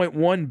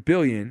 $20.1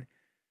 billion.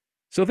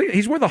 So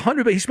he's worth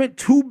 $100 billion. He spent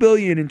 $2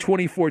 billion in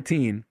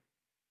 2014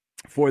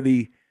 for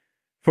the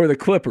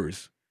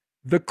Clippers.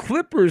 The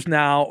Clippers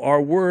now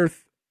are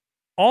worth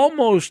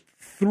almost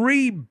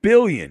 $3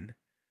 billion.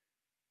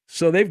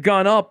 So they've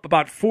gone up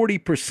about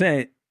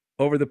 40%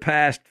 over the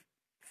past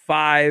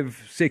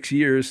 5-6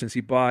 years since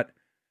he bought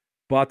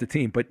the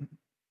team. But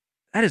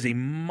that is a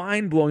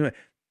mind-blowing,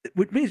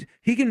 which means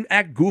he can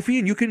act goofy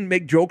and you can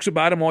make jokes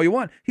about him all you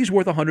want. He's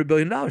worth $100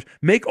 billion.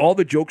 Make all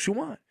the jokes you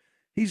want.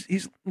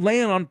 He's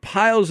laying on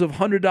piles of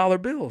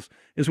 $100 bills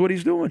is what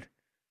he's doing.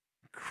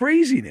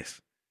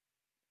 Craziness.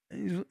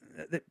 It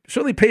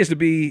certainly pays to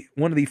be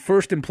one of the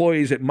first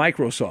employees at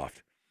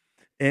Microsoft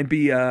and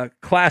be a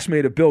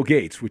classmate of Bill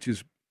Gates, which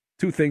is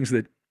 2 things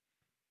that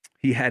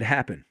he had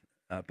happen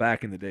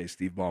back in the day,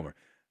 Steve Ballmer.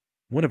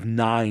 One of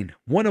 9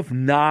 worth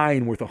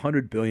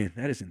 $100 billion.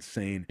 That is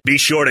insane. Be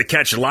sure to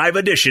catch live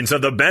editions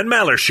of the Ben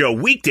Maller Show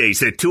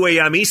weekdays at 2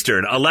 a.m.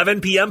 Eastern,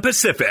 11 p.m.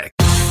 Pacific.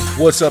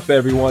 What's up,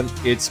 everyone?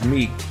 It's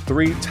me,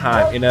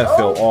 3-time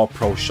NFL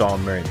All-Pro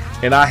Sean Merriman,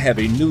 and I have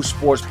a new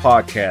sports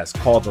podcast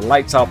called the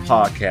Lights Out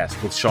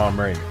Podcast with Sean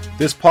Merriman.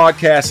 This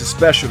podcast is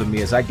special to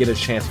me as I get a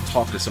chance to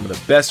talk to some of the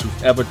best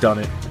who've ever done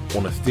it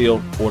on the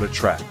field or the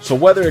track. So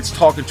whether it's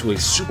talking to a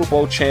Super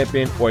Bowl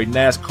champion or a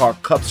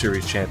NASCAR Cup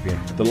Series champion,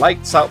 the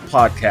Lights Out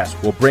Podcast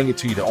will bring it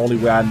to you the only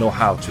way I know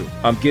how to.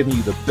 I'm giving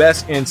you the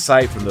best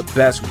insight from the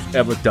best who's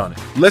ever done it.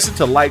 Listen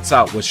to Lights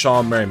Out with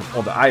Sean Merriman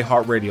on the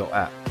iHeartRadio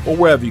app or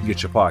wherever you can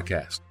get your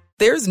podcast.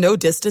 There's no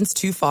distance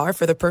too far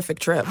for the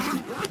perfect trip.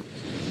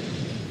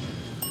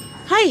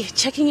 Hi,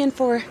 checking in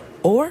for...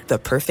 Or the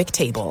perfect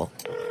table.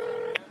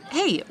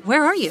 Hey,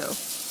 where are you?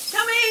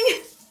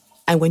 Coming!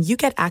 And when you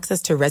get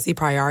access to Resi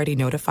Priority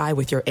Notify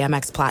with your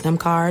Amex Platinum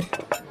card...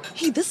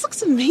 Hey, this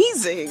looks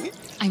amazing!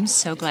 I'm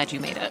so glad you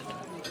made it.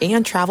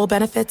 And travel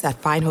benefits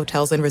at fine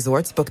hotels and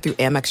resorts booked through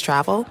Amex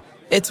Travel,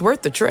 it's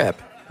worth the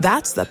trip.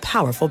 That's the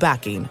powerful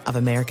backing of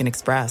American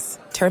Express.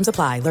 Terms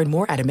apply. Learn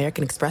more at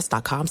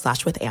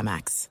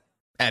americanexpress.com/withAmex.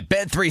 At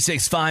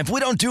Bet365, we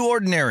don't do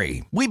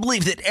ordinary. We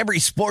believe that every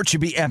sport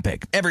should be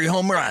epic. Every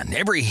home run,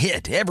 every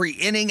hit, every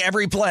inning,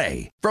 every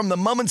play. From the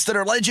moments that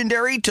are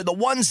legendary to the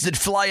ones that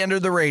fly under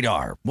the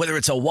radar. Whether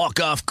it's a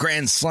walk-off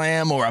grand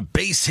slam or a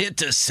base hit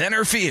to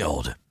center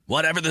field.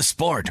 Whatever the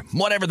sport,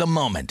 whatever the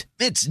moment.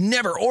 It's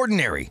never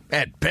ordinary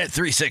at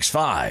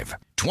Bet365.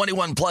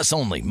 21 plus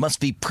only. Must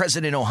be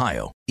present in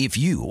Ohio. If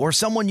you or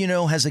someone you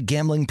know has a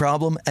gambling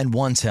problem and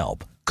wants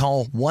help,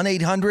 call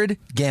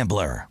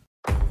 1-800-GAMBLER.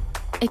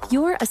 If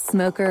you're a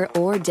smoker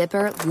or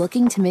dipper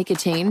looking to make a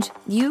change,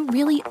 you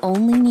really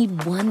only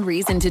need one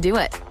reason to do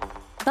it.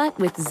 But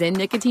with Zyn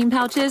nicotine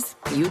pouches,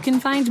 you can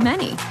find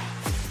many.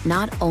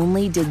 Not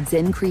only did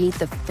Zyn create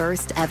the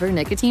first ever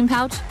nicotine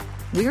pouch,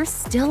 we're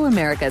still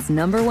America's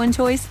 #1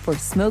 choice for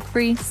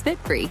smoke-free,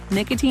 spit-free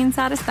nicotine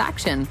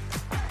satisfaction.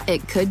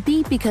 It could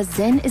be because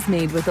Zyn is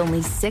made with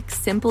only 6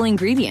 simple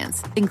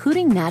ingredients,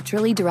 including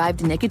naturally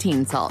derived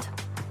nicotine salt.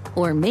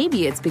 Or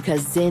maybe it's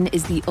because Zyn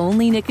is the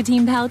only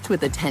nicotine pouch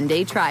with a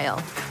 10-day trial.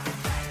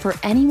 For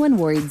anyone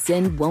worried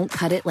Zyn won't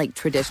cut it like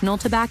traditional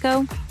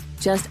tobacco,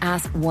 just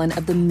ask one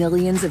of the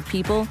millions of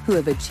people who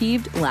have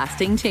achieved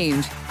lasting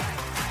change.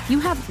 You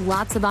have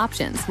lots of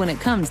options when it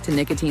comes to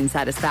nicotine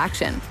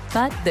satisfaction,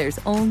 but there's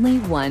only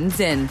one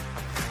Zyn.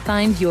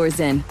 Find your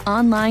Zyn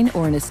online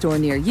or in a store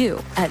near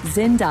you at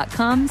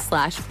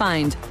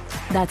zyn.com/find.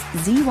 That's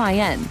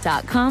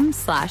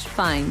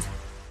ZYN.com/find.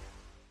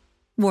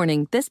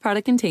 Warning, this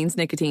product contains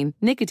nicotine.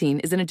 Nicotine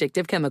is an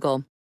addictive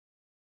chemical.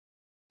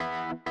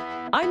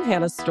 I'm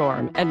Hannah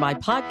Storm, and my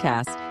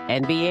podcast,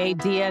 NBA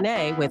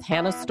DNA with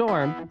Hannah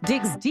Storm,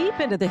 digs deep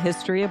into the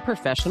history of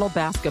professional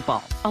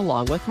basketball,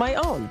 along with my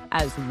own,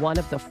 as one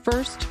of the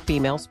first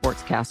female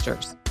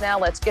sportscasters. Now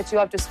let's get you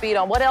up to speed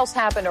on what else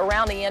happened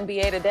around the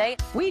NBA today.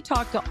 We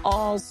talk to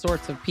all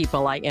sorts of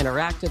people I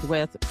interacted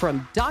with,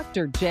 from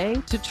Dr. J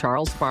to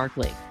Charles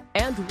Barkley,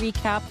 and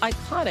recap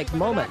iconic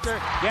moments.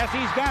 Yes,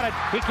 he's got it.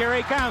 Here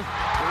he comes.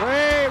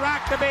 Way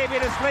rock the baby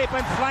to sleep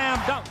and slam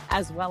dunk.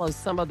 As well as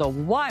some of the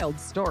wild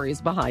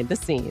stories behind the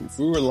scenes.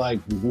 We were like,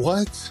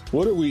 what?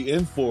 What are we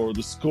in for?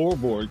 The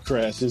scoreboard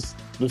crashes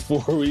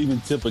before we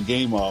even tip a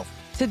game off.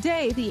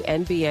 Today, the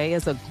NBA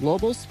is a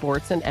global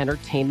sports and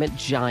entertainment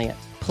giant.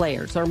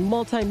 Players are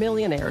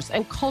multimillionaires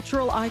and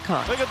cultural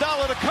icons.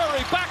 Iguodala to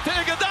Curry, back to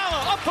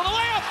Iguodala, up for the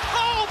layup.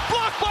 Oh,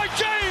 blocked by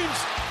James.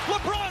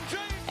 LeBron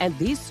James. And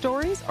these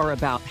stories are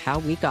about how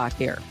we got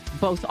here,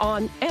 both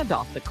on and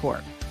off the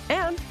court.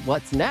 And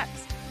what's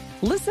next?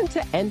 Listen to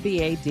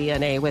NBA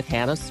DNA with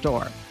Hannah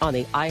Storm on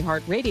the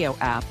iHeartRadio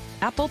app,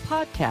 Apple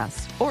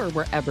Podcasts, or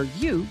wherever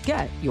you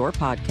get your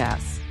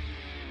podcasts.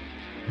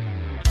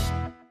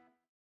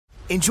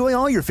 Enjoy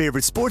all your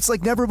favorite sports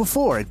like never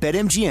before at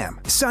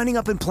BetMGM. Signing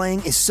up and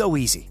playing is so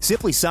easy.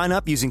 Simply sign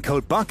up using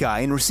code Buckeye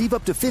and receive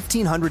up to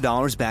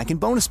 $1,500 back in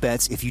bonus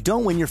bets if you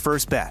don't win your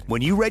first bet.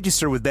 When you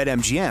register with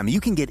BetMGM,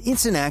 you can get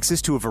instant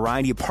access to a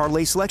variety of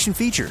parlay selection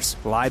features,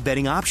 live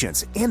betting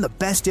options, and the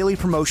best daily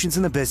promotions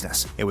in the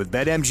business. And with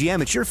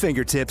BetMGM at your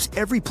fingertips,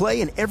 every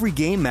play and every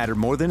game matter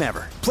more than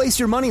ever. Place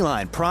your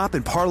moneyline, prop,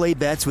 and parlay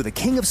bets with the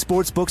king of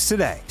sportsbooks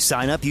today.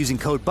 Sign up using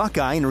code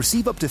Buckeye and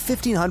receive up to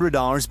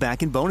 $1,500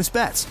 back in bonus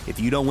bets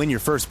if you don't win your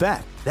first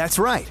bet. That's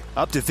right,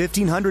 up to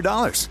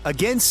 $1,500.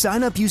 Again,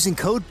 sign up using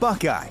code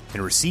Buckeye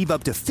and receive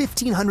up to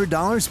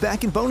 $1,500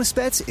 back in bonus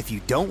bets if you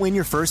don't win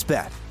your first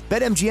bet.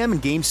 BetMGM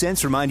and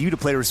GameSense remind you to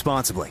play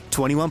responsibly.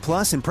 21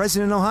 plus and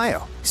present in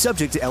Ohio.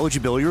 Subject to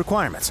eligibility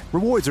requirements.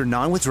 Rewards are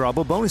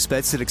non-withdrawable bonus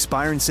bets that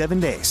expire in 7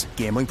 days.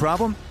 Gambling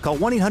problem? Call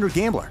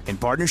 1-800-GAMBLER in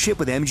partnership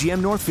with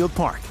MGM Northfield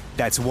Park.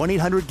 That's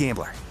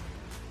 1-800-GAMBLER.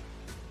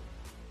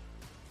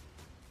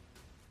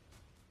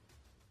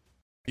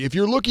 If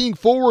you're looking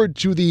forward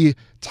to the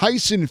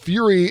Tyson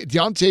Fury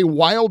Deontay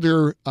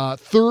Wilder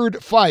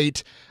third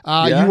fight,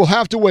 you will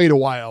have to wait a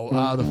while.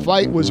 The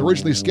fight was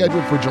originally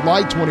scheduled for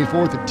July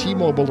 24th at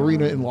T-Mobile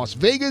Arena in Las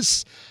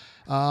Vegas,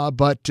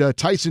 but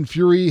Tyson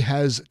Fury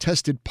has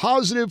tested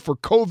positive for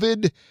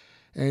COVID,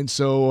 and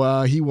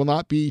so he will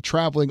not be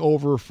traveling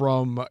over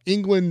from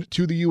England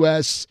to the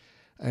U.S.,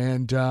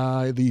 and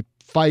the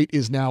fight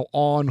is now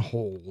on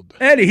hold.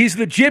 Eddie, he's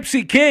the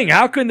Gypsy King.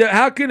 How can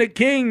a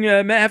king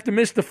have to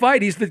miss the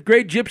fight? He's the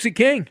great Gypsy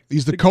King.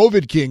 He's the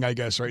COVID King, I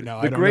guess, right now.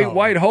 The great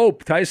white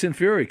hope, Tyson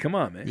Fury. Come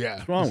on, man. Yeah.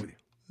 What's wrong with you?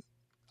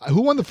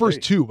 Who won the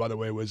first two, by the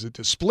way? Was it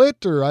a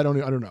split or I don't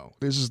know.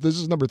 This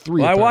is number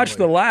 3. Well, I watched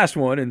the last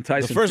one, and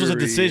Tyson. The first Fury,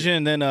 was a decision,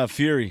 and then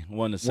Fury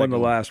won the second. Won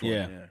the last one.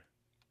 Yeah.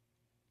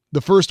 The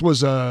first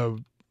was a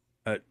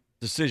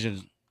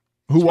decision.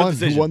 Who Split won?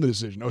 decision. Who won the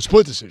decision? Oh,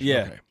 split decision.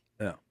 Yeah. Okay.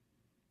 Yeah.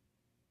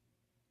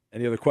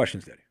 Any other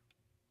questions, Eddie?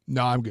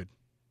 No, I'm good.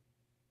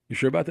 You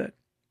sure about that?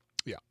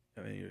 Yeah.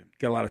 I mean, you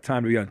got a lot of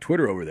time to be on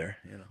Twitter over there.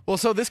 You know. Well,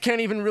 so this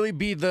can't even really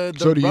be the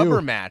So do rubber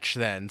you. match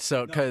then.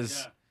 So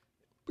because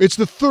It's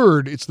the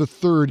third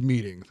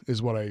meeing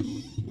is what I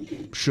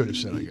should have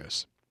said, I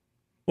guess.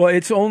 Well,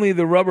 it's only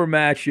the rubber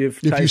match if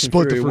Tyson you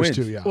split Fury the first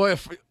wins. two, yeah.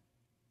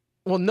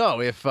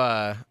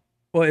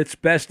 Well, it's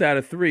best out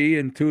of 3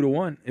 and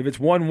 2-1. If it's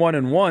 1-1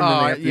 and 1, then they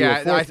have to do a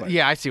fourth fight.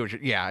 I see what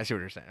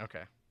you're saying.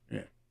 Okay.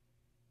 Yeah.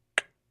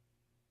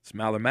 It's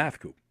Maller Math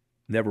Coop.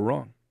 Never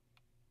wrong.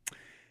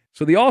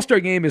 So the All-Star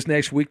Game is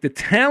next week. The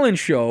talent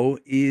show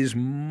is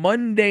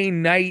Monday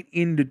night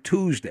into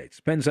Tuesday. It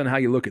depends on how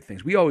you look at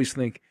things. We always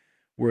think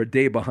we're a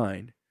day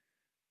behind.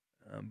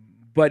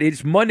 But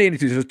it's Monday into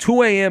Tuesday. So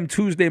 2 a.m.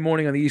 Tuesday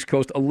morning on the East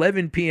Coast,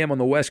 11 p.m. on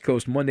the West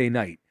Coast Monday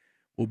night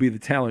will be the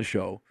talent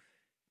show.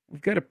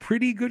 We've got a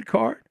pretty good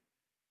card.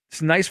 It's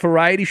a nice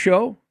variety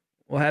show.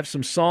 We'll have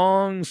some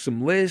songs,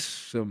 some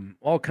lists, some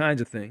all kinds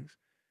of things.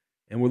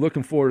 And we're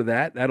looking forward to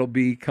that. That'll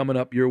be coming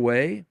up your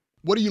way.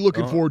 What are you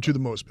looking forward to the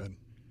most, Ben?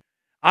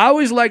 I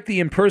always like the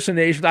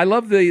impersonations. I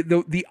love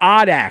the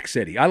odd acts,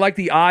 Eddie. I like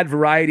the odd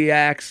variety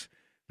acts,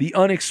 the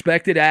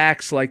unexpected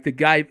acts, like the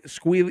guy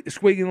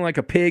squealing like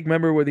a pig.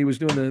 Remember when he was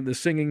doing the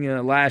singing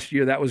last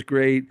year? That was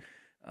great.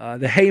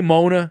 The Hey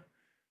Mona,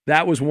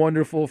 that was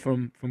wonderful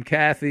from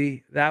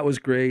Kathy. That was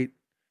great.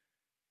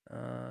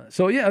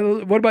 So yeah,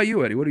 what about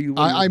you, Eddie? What are you?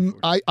 I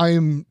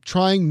am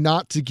trying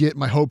not to get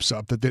my hopes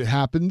up that it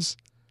happens.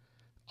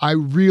 I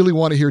really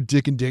want to hear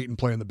Dick and Dayton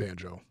playing the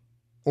banjo.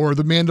 Or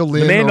the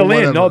mandolin. The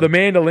mandolin. No, the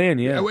mandolin,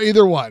 yeah.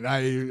 Either one. I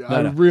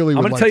really would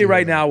I'm going to like tell you to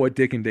right hear now what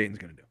Dick and Dayton's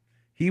going to do.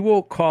 He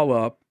will call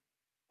up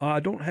I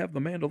don't have the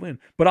mandolin,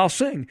 but I'll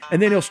sing.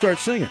 And then he'll start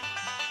singing.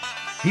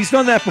 He's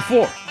done that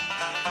before.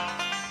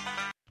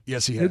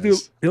 Yes, he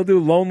has. He'll do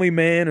Lonely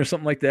Man or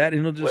something like that,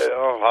 and he'll just...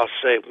 Well, I'll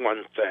say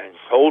one thing.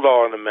 Hold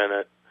on a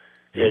minute.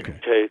 It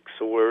takes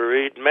a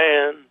worried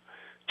man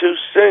to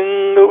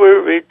sing a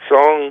worried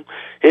song.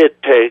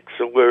 It takes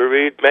a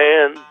worried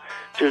man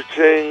to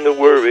sing a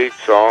worried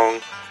song.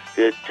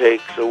 It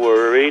takes a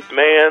worried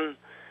man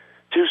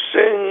to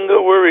sing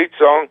a worried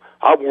song.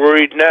 I'm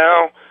worried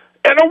now,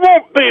 and I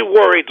won't be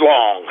worried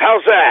long.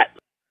 How's that?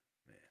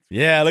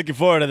 Yeah, looking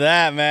forward to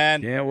that,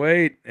 man. Can't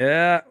wait.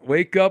 Yeah,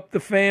 wake up the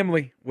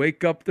family.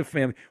 Wake up the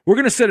family. We're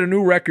going to set a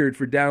new record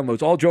for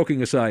downloads, all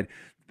joking aside.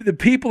 The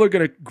people are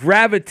going to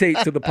gravitate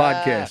to the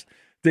podcast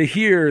to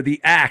hear the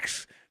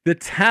acts, the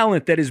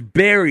talent that is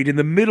buried in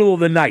the middle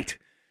of the night.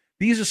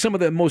 These are some of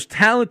the most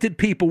talented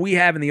people we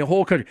have in the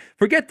whole country.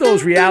 Forget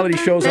those reality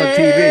shows on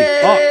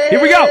TV. Oh,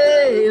 here we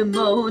go.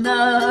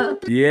 Mona.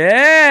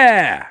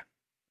 Yeah,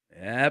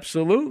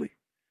 absolutely.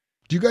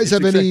 Do you guys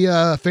have any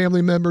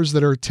family members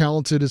that are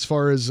talented as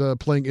far as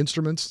playing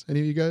instruments? Any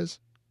of you guys?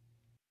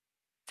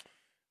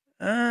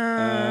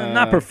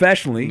 Not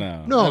professionally.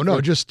 No,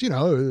 just,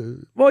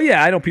 Well,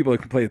 yeah, I know people that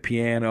can play the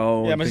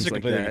piano. Yeah, and my things sister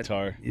like can play that. the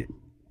guitar.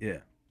 Yeah.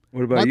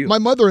 What about you? My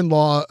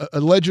mother-in-law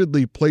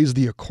allegedly plays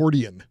the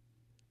accordion.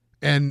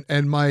 And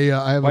my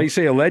I have Why do you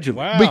say allegedly?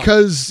 Wow.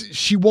 Because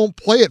she won't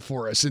play it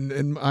for us,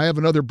 and I have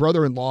another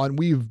brother-in-law, and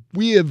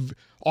we have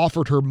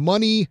offered her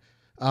money.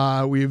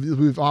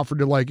 We've offered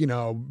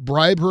to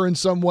bribe her in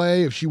some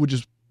way if she would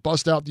just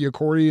bust out the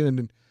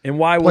accordion and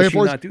why play will it she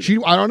for not us. do that? She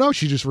I don't know.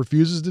 She just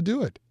refuses to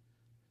do it.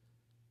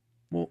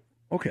 Well,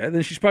 okay,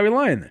 then she's probably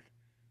lying then.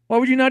 Why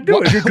would you not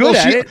do it if you're good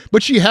at it?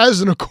 But she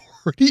has an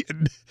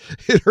accordion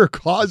in her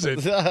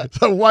closet.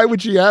 So why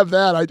would she have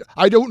that?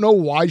 I don't know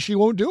why she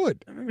won't do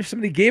it. Maybe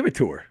somebody gave it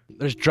to her.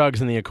 There's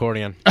drugs in the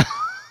accordion.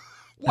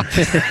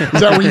 Is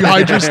that where you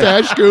hide your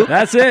stash, Coop?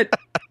 That's it.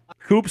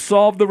 Coop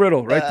solved the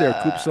riddle right there.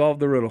 Coop solved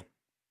the riddle.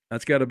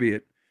 That's got to be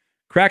it.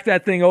 Crack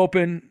that thing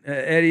open,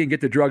 Eddie, and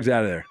get the drugs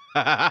out of there.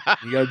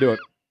 You got to do it.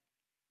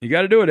 You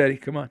got to do it, Eddie.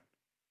 Come on.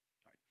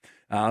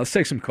 Let's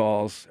take some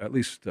calls, at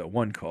least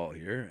one call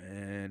here.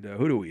 And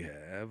who do we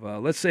have?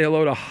 Let's say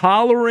hello to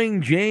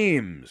Hollering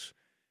James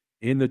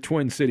in the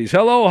Twin Cities.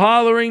 Hello,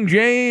 Hollering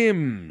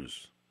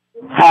James.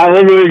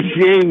 Hollering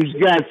James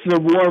got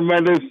some warm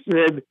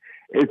medicine.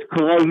 It's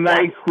called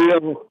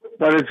NyQuil,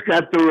 but it's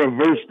got the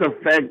reversed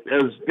effect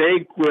as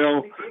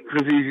DayQuil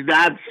because he's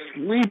not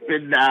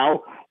sleeping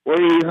now. Where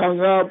he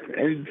hung up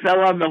and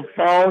fell on the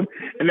phone,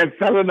 and it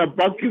fell in a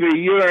bucket of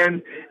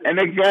urine, and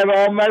it got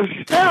all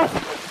messed up.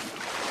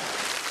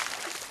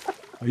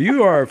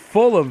 You are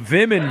full of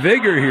vim and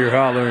vigor here,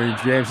 Hollering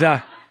James.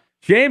 Now,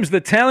 James,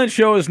 the talent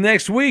show is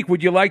next week.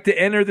 Would you like to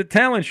enter the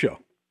talent show?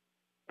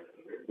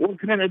 What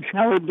kind of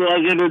talent do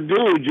I got to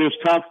do? Just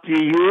talk to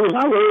you,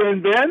 Holler,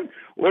 and Ben?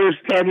 Where's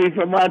Tammy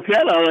from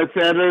Montana? Let's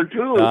add her,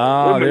 too.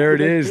 Oh, there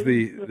it is,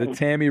 the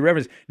Tammy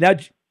reference. Now,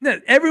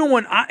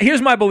 everyone,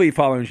 here's my belief,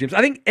 Hollering James.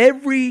 I think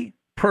every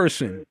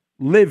person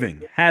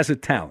living has a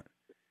talent.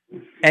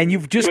 And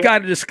you've just got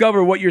to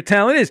discover what your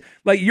talent is.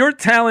 Like your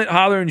talent,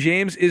 Hollering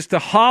James, is to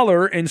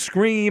holler and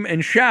scream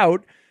and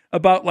shout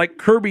about like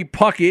Kirby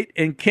Puckett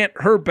and Kent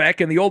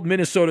Herbeck and the old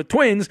Minnesota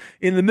Twins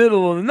in the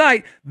middle of the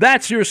night.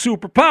 That's your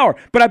superpower.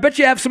 But I bet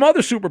you have some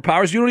other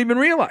superpowers you don't even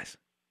realize.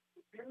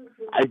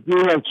 I do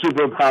have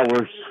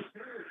superpowers.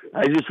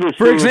 I just wish.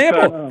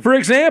 For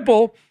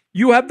example,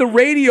 you have the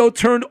radio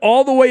turned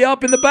all the way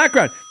up in the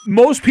background.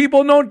 Most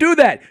people don't do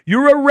that.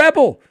 You're a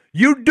rebel.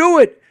 You do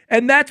it.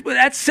 And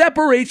that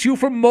separates you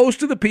from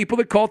most of the people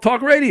that call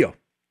talk radio.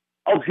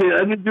 Okay,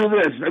 let me do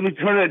this. Let me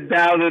turn it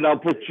down, and I'll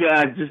put you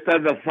just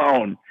on the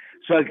phone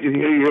so I can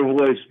hear your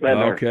voice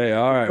better. Okay,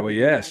 all right. Well,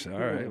 yes. All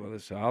right. Well,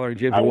 it's Hollering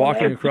James. We're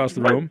walking across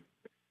the room.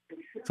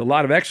 It's a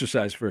lot of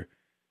exercise for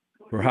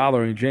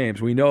Hollering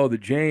James. We know that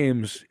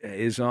James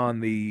is on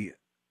the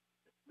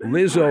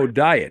Lizzo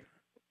diet.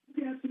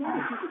 He's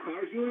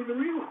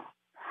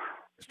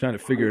trying to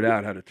figure it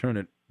out how to turn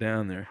it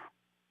down there.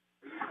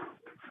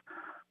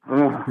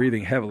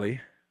 Breathing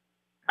heavily.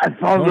 I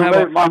found the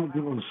right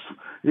molecules.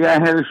 Yeah, I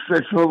had to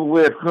stretch all the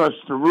way across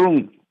the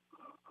room.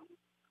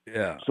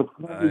 Yeah, So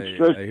I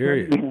hear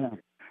you. Cunningham.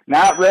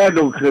 Not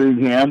Randall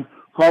Cunningham.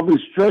 Call me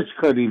Stretch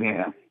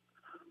Cunningham.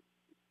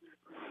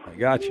 I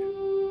got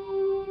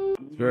you.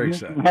 It's very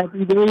exciting.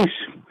 Happy days.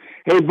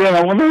 Hey, Ben,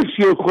 I want to ask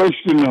you a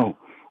question, though,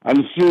 on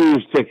a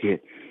serious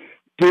ticket.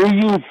 Do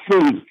you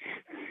think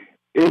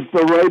if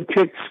the right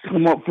picks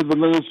come up for the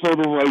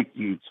Minnesota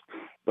Vikings,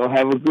 they'll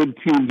have a good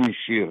team this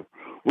year?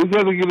 We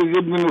got to get a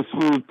good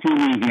Minnesota team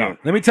in here.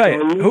 Let me tell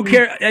you, who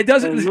cares? It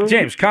doesn't.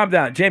 James, calm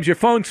down. James, your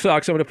phone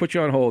sucks. I'm going to put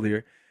you on hold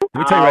here. Let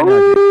me tell you right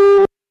now,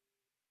 James.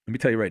 Let me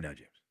tell you right now,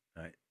 James.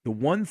 All right. The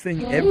one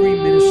thing every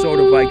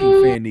Minnesota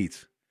Viking fan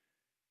needs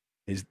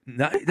is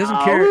not. It doesn't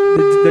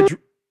care.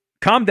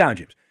 Calm down,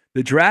 James.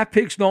 The draft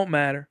picks don't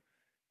matter.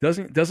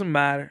 Doesn't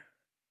matter.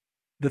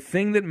 The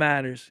thing that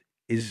matters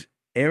is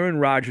Aaron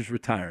Rodgers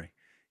retiring.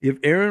 If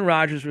Aaron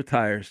Rodgers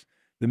retires,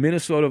 the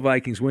Minnesota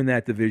Vikings win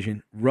that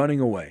division running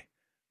away.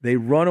 They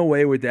run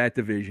away with that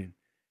division,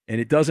 and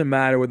it doesn't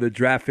matter whether the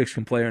draft picks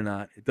can play or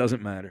not. It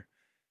doesn't matter.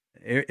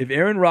 If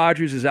Aaron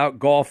Rodgers is out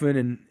golfing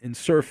and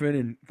surfing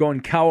and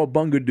going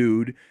cowabunga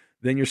dude,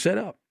 then you're set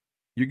up.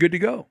 You're good to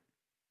go.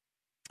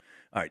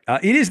 All right.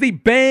 It is the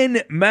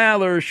Ben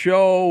Maller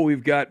Show.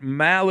 We've got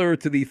Maller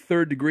to the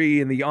third degree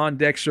in the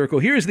on-deck circle.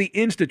 Here's the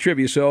Insta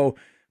trivia. So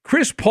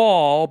Chris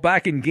Paul,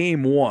 back in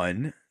Game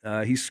 1,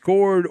 he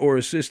scored or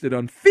assisted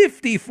on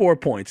 54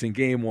 points in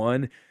Game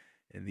 1,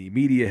 and the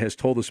media has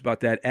told us about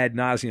that ad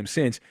nauseum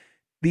since.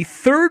 The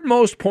third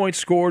most points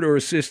scored or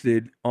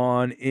assisted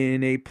on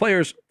in a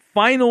player's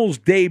finals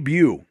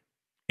debut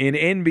in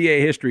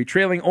NBA history,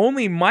 trailing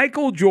only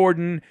Michael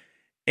Jordan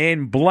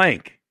and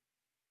blank.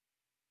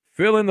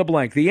 Fill in the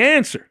blank. The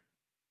answer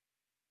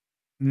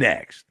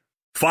next.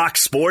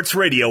 Fox Sports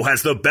Radio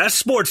has the best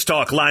sports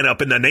talk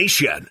lineup in the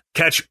nation.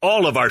 Catch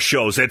all of our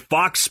shows at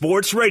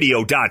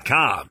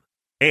foxsportsradio.com.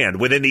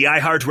 And within the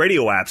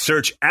iHeartRadio app,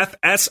 search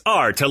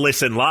FSR to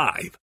listen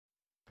live.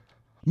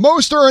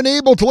 Most are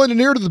unable to lend an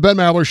ear to the Ben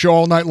Maller Show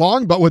all night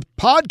long, but with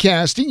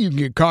podcasting, you can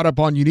get caught up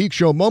on unique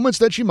show moments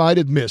that you might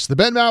have missed. The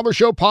Ben Maller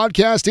Show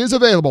podcast is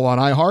available on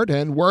iHeart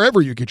and wherever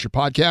you get your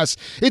podcasts.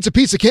 It's a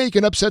piece of cake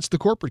and upsets the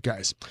corporate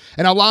guys.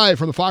 And now live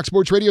from the Fox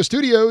Sports Radio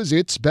studios,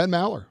 it's Ben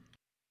Maller.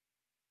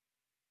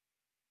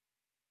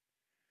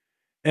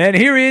 And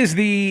here is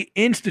the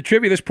Insta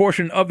Trivia. This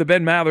portion of the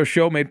Ben Maller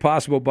Show made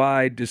possible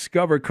by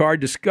Discover Card.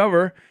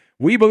 Discover,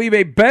 we believe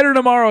a better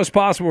tomorrow is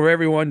possible for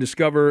everyone.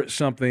 Discover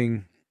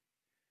something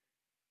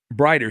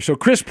brighter. So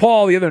Chris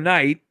Paul the other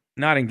night,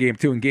 not in Game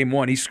 2, in Game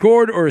 1, he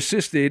scored or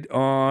assisted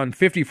on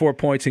 54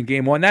 points in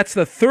Game 1. That's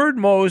the third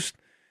most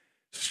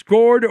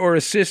scored or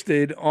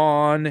assisted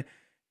on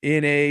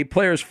in a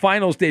player's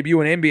finals debut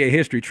in NBA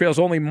history. Trails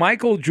only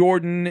Michael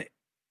Jordan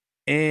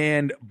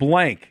and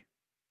blank.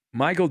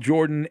 Michael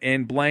Jordan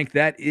and blank.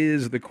 That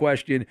is the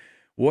question.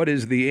 What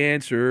is the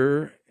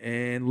answer?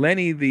 And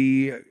Lenny,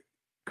 the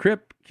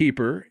Crypt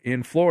Keeper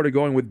in Florida,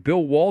 going with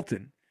Bill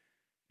Walton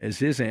as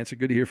his answer.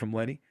 Good to hear from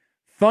Lenny.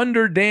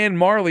 Thunder Dan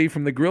Marley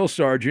from the Grill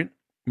Sergeant.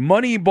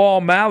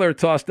 Moneyball Maller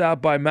tossed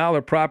out by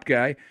Maller Prop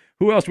Guy.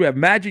 Who else do we have?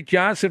 Magic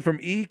Johnson from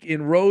Eek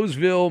in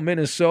Roseville,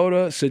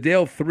 Minnesota.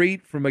 Sadale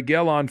Threet from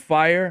Miguel on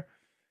Fire.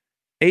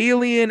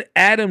 Alien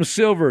Adam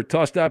Silver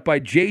tossed out by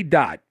J.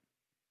 Dot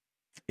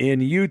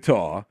in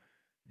Utah.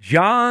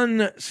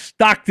 John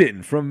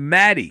Stockton from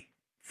Maddie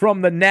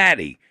from the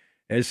Natty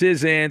as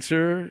his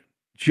answer.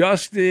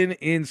 Justin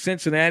in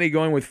Cincinnati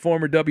going with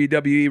former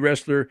WWE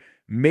wrestler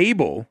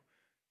Mabel.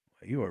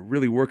 You are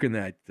really working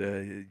that,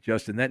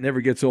 Justin. That never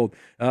gets old.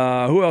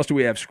 Who else do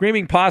we have?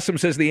 Screaming Possum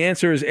says the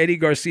answer is Eddie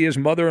Garcia's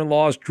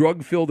mother-in-law's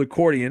drug-filled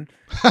accordion.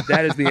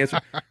 That is the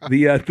answer.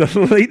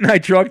 The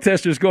late-night drug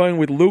tester's going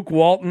with Luke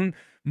Walton.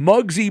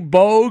 Muggsy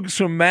Bogues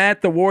from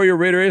Matt, the Warrior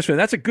Raider is.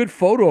 That's a good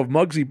photo of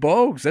Muggsy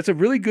Bogues. That's a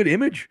really good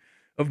image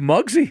of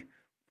Muggsy.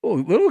 Oh,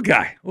 little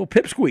guy, little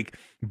pipsqueak.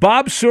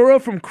 Bob Sura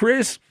from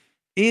Chris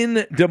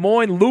in Des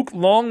Moines. Luke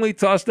Longley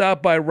tossed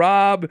out by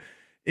Rob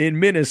in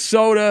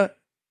Minnesota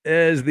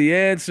as the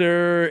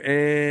answer.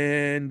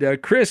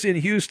 And Chris in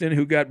Houston,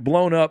 who got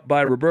blown up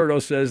by Roberto,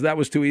 says that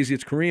was too easy.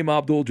 It's Kareem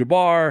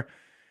Abdul-Jabbar,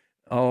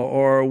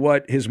 or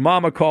what his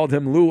mama called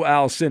him, Lou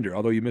Alcindor,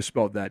 although you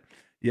misspelled that.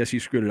 Yes,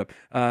 you screwed it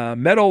up.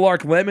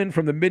 Meadowlark Lemon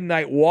from the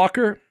Midnight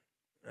Walker.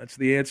 That's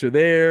the answer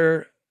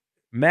there.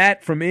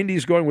 Matt from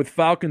Indy's going with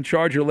Falcon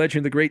Charger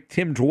legend, the great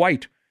Tim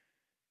Dwight,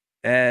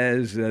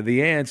 as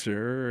the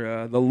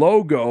answer. The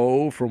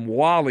logo from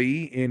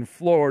Wally in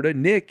Florida.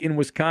 Nick in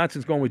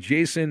Wisconsin's going with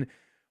Jason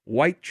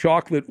White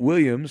Chocolate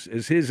Williams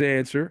as his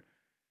answer.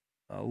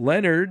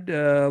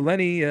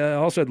 Lenny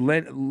also had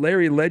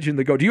Larry Legend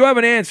to go. Do you have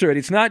an answer?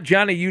 It's not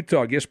Johnny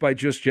Utah, guessed by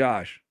Just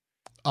Josh.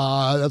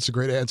 That's a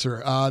great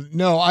answer.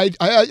 No, I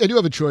do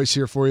have a choice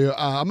here for you.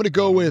 I'm going to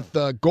go with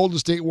Golden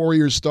State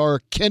Warriors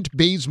star Kent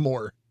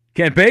Bazemore.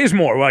 Kent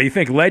Bazemore. Well, you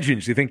think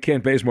legends. You think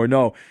Kent Bazemore.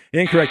 No,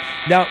 incorrect.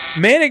 Now,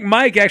 Manic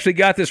Mike actually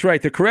got this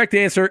right. The correct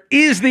answer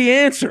is the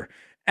answer.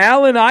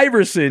 Allen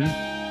Iverson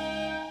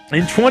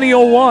in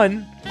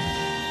 2001.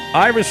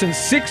 Iverson,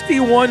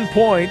 61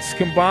 points,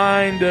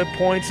 combined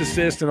points,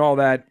 assists, and all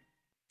that.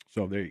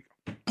 So there you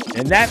go.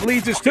 And that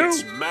leads us to...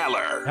 It's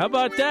Maller. How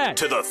about that?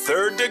 To the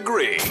third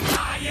degree.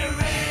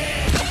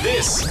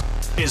 This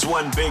is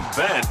when Big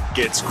Ben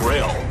gets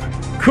grilled.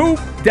 Coop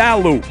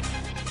Dalu.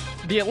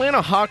 The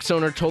Atlanta Hawks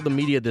owner told the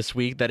media this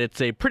week that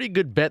it's a pretty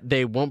good bet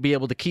they won't be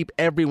able to keep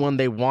everyone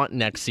they want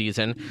next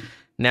season.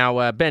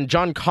 Now, Ben,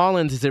 John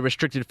Collins is a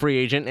restricted free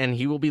agent, and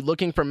he will be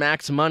looking for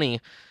max money.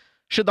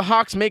 Should the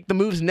Hawks make the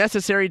moves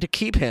necessary to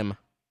keep him?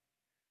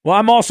 Well,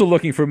 I'm also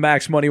looking for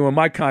max money when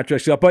my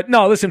contract's up. But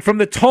no, listen, from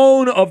the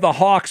tone of the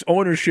Hawks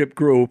ownership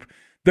group,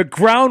 the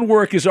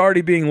groundwork is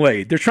already being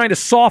laid. They're trying to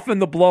soften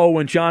the blow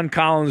when John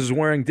Collins is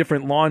wearing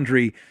different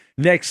laundry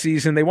next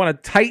season. They want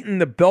to tighten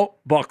the belt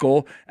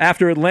buckle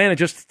after Atlanta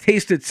just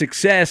tasted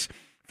success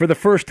for the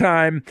first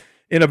time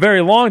in a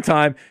very long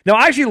time. Now,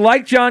 I actually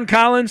like John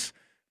Collins,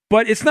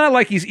 but it's not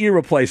like he's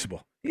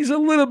irreplaceable. He's a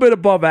little bit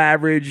above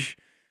average.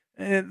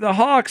 The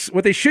Hawks,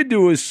 what they should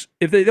do is,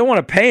 if they don't want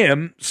to pay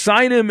him,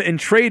 sign him and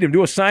trade him.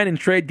 Do a sign and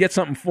trade, get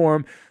something for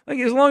him. Like,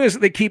 as long as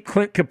they keep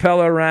Clint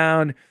Capella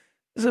around,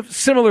 he's a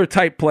similar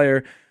type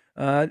player.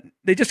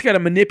 They just got to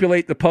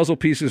manipulate the puzzle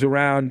pieces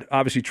around,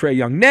 obviously, Trae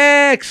Young.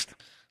 Next!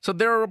 So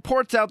there are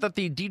reports out that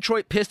the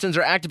Detroit Pistons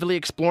are actively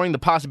exploring the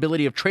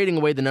possibility of trading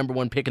away the number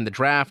 1 pick in the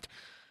draft.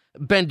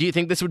 Ben, do you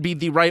think this would be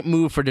the right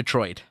move for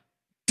Detroit?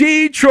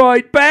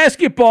 Detroit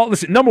basketball.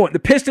 Listen, number 1, the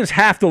Pistons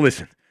have to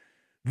listen.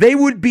 They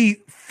would be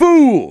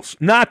fools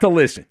not to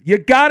listen. You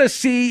got to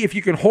see if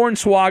you can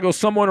hornswoggle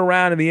someone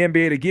around in the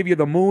NBA to give you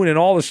the moon and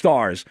all the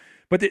stars.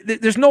 But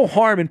there's no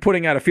harm in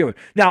putting out a feeler.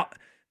 Now,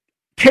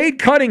 Cade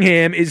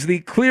Cunningham is the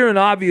clear and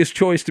obvious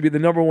choice to be the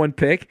number 1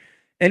 pick,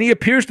 and he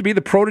appears to be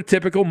the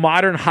prototypical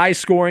modern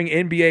high-scoring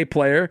NBA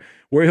player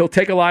where he'll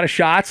take a lot of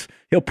shots,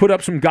 he'll put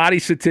up some gaudy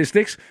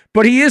statistics,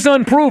 but he is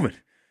unproven.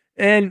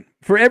 And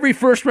for every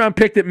first-round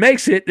pick that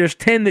makes it, there's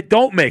 10 that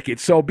don't make it,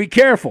 so be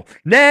careful.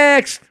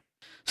 Next!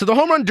 So the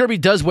Home Run Derby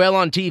does well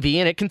on TV,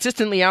 and it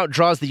consistently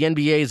outdraws the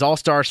NBA's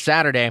All-Star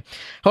Saturday.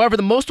 However,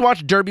 the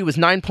most-watched Derby was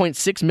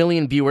 9.6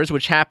 million viewers,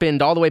 which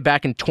happened all the way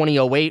back in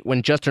 2008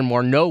 when Justin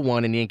Morneau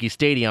won in Yankee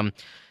Stadium.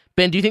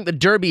 Ben, do you think the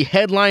Derby,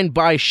 headlined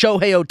by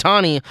Shohei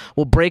Ohtani,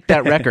 will break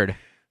that record?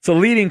 It's a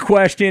leading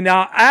question.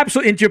 Now,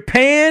 absolutely. In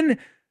Japan,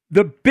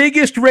 the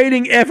biggest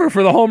rating ever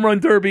for the Home Run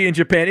Derby in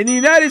Japan. In the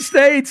United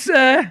States,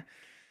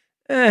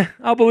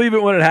 I'll believe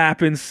it when it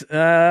happens.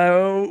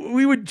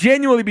 We would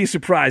genuinely be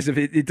surprised if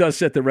it does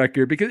set the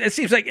record, because it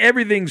seems like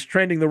everything's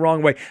trending the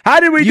wrong way. How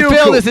did we do? You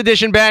failed this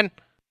edition, Ben.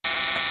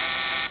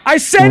 I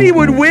said he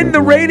would win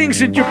the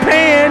ratings in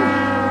Japan.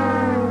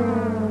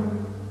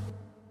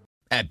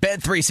 At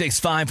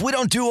Bet365, we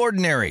don't do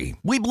ordinary.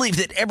 We believe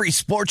that every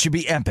sport should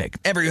be epic.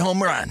 Every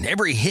home run,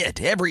 every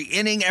hit, every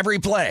inning, every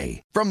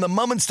play. From the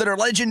moments that are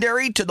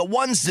legendary to the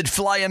ones that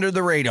fly under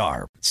the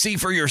radar. See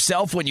for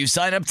yourself when you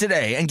sign up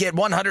today and get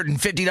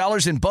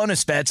 $150 in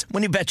bonus bets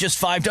when you bet just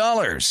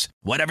 $5.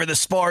 Whatever the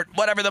sport,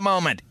 whatever the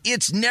moment,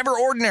 it's never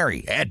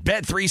ordinary at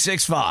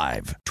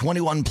Bet365.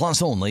 21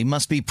 plus only.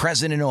 Must be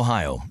present in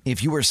Ohio.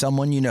 If you or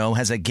someone you know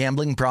has a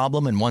gambling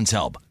problem and wants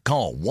help,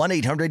 call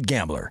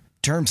 1-800-GAMBLER.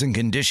 Terms and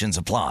conditions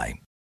apply.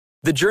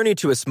 The journey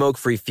to a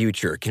smoke-free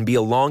future can be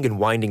a long and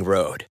winding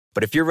road.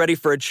 But if you're ready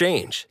for a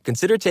change,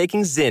 consider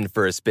taking Zyn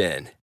for a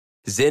spin.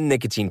 Zyn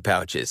nicotine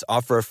pouches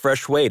offer a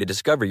fresh way to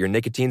discover your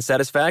nicotine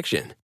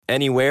satisfaction.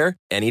 Anywhere,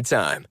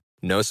 anytime.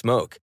 No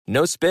smoke,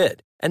 no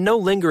spit, and no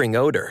lingering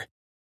odor.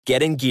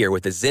 Get in gear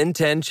with the Zyn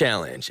 10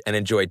 Challenge and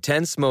enjoy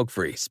 10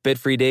 smoke-free,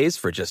 spit-free days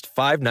for just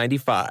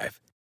 $5.95.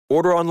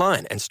 Order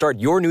online and start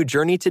your new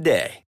journey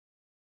today.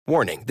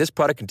 Warning, this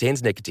product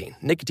contains nicotine.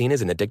 Nicotine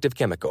is an addictive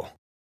chemical.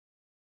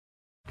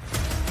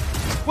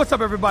 What's up,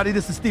 everybody?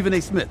 This is Stephen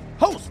A. Smith,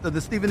 host of the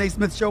Stephen A.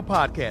 Smith Show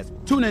podcast.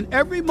 Tune in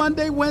every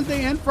Monday,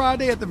 Wednesday, and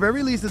Friday at the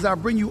very least as I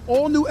bring you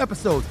all new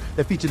episodes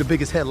that feature the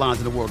biggest headlines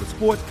in the world of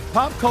sports,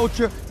 pop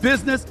culture,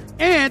 business,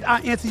 and I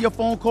answer your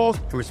phone calls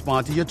and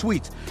respond to your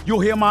tweets. You'll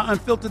hear my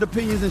unfiltered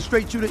opinions and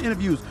straight-shooter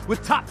interviews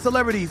with top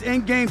celebrities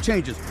and game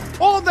changers.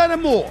 All that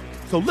and more.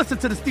 So listen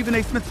to the Stephen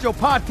A. Smith Show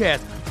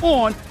podcast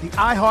on the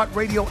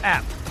iHeartRadio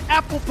app,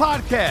 Apple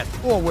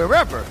Podcasts, or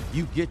wherever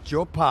you get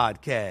your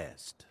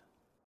podcast.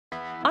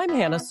 I'm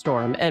Hannah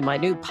Storm, and my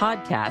new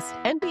podcast,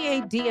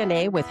 NBA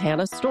DNA with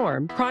Hannah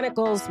Storm,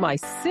 chronicles my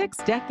 6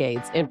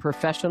 decades in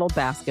professional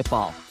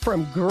basketball.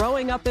 From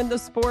growing up in the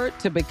sport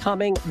to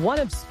becoming one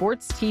of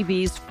sports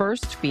TV's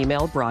first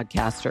female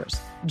broadcasters.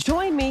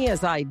 Join me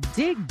as I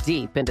dig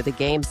deep into the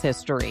game's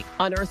history,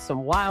 unearth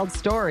some wild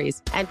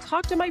stories, and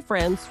talk to my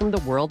friends from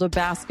the world of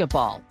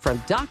basketball,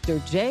 from Dr.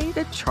 J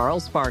to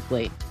Charles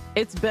Barkley.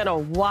 It's been a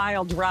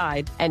wild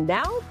ride, and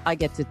now I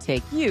get to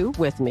take you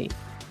with me.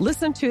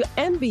 Listen to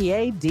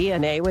NBA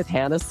DNA with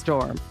Hannah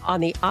Storm on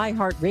the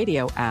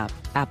iHeartRadio app,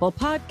 Apple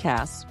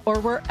Podcasts, or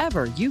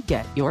wherever you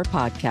get your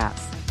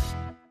podcasts.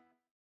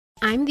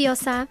 I'm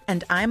Diosa.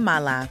 And I'm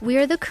Mala. We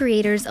are the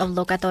creators of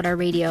Locatora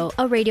Radio,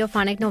 a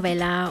radiophonic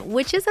novela,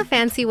 which is a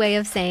fancy way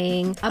of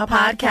saying a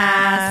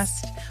podcast.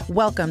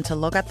 Welcome to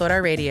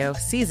Locatora Radio,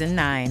 Season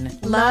 9.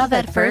 Love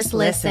at first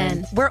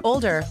listen. We're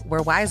older,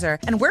 we're wiser,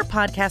 and we're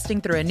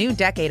podcasting through a new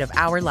decade of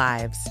our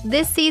lives.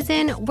 This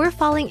season, we're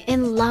falling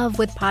in love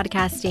with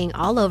podcasting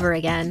all over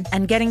again.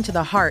 And getting to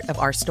the heart of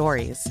our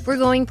stories. We're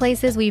going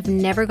places we've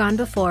never gone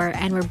before,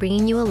 and we're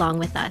bringing you along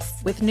with us.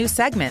 With new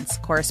segments,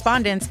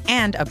 correspondence,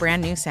 and a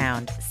brand new sound.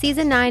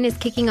 Season 9 is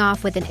kicking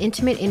off with an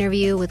intimate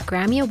interview with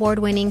Grammy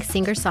Award-winning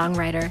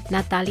singer-songwriter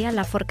Natalia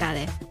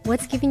Lafourcade.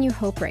 What's giving you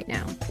hope right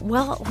now?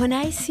 Well, when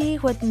I see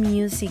what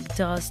music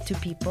does to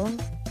people,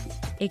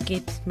 it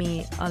gives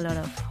me a lot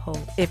of hope.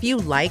 If you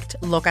liked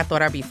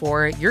Locatora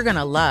before, you're going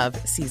to love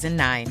Season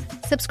 9.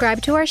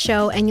 Subscribe to our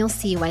show and you'll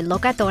see why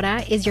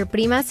Locatora is your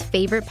prima's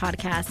favorite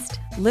podcast.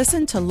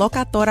 Listen to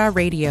Locatora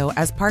Radio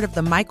as part of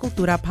the My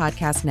Cultura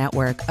Podcast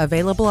Network,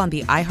 available on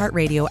the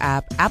iHeartRadio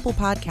app, Apple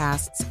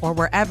Podcasts, or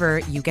wherever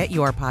you get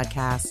your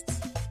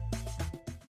podcasts.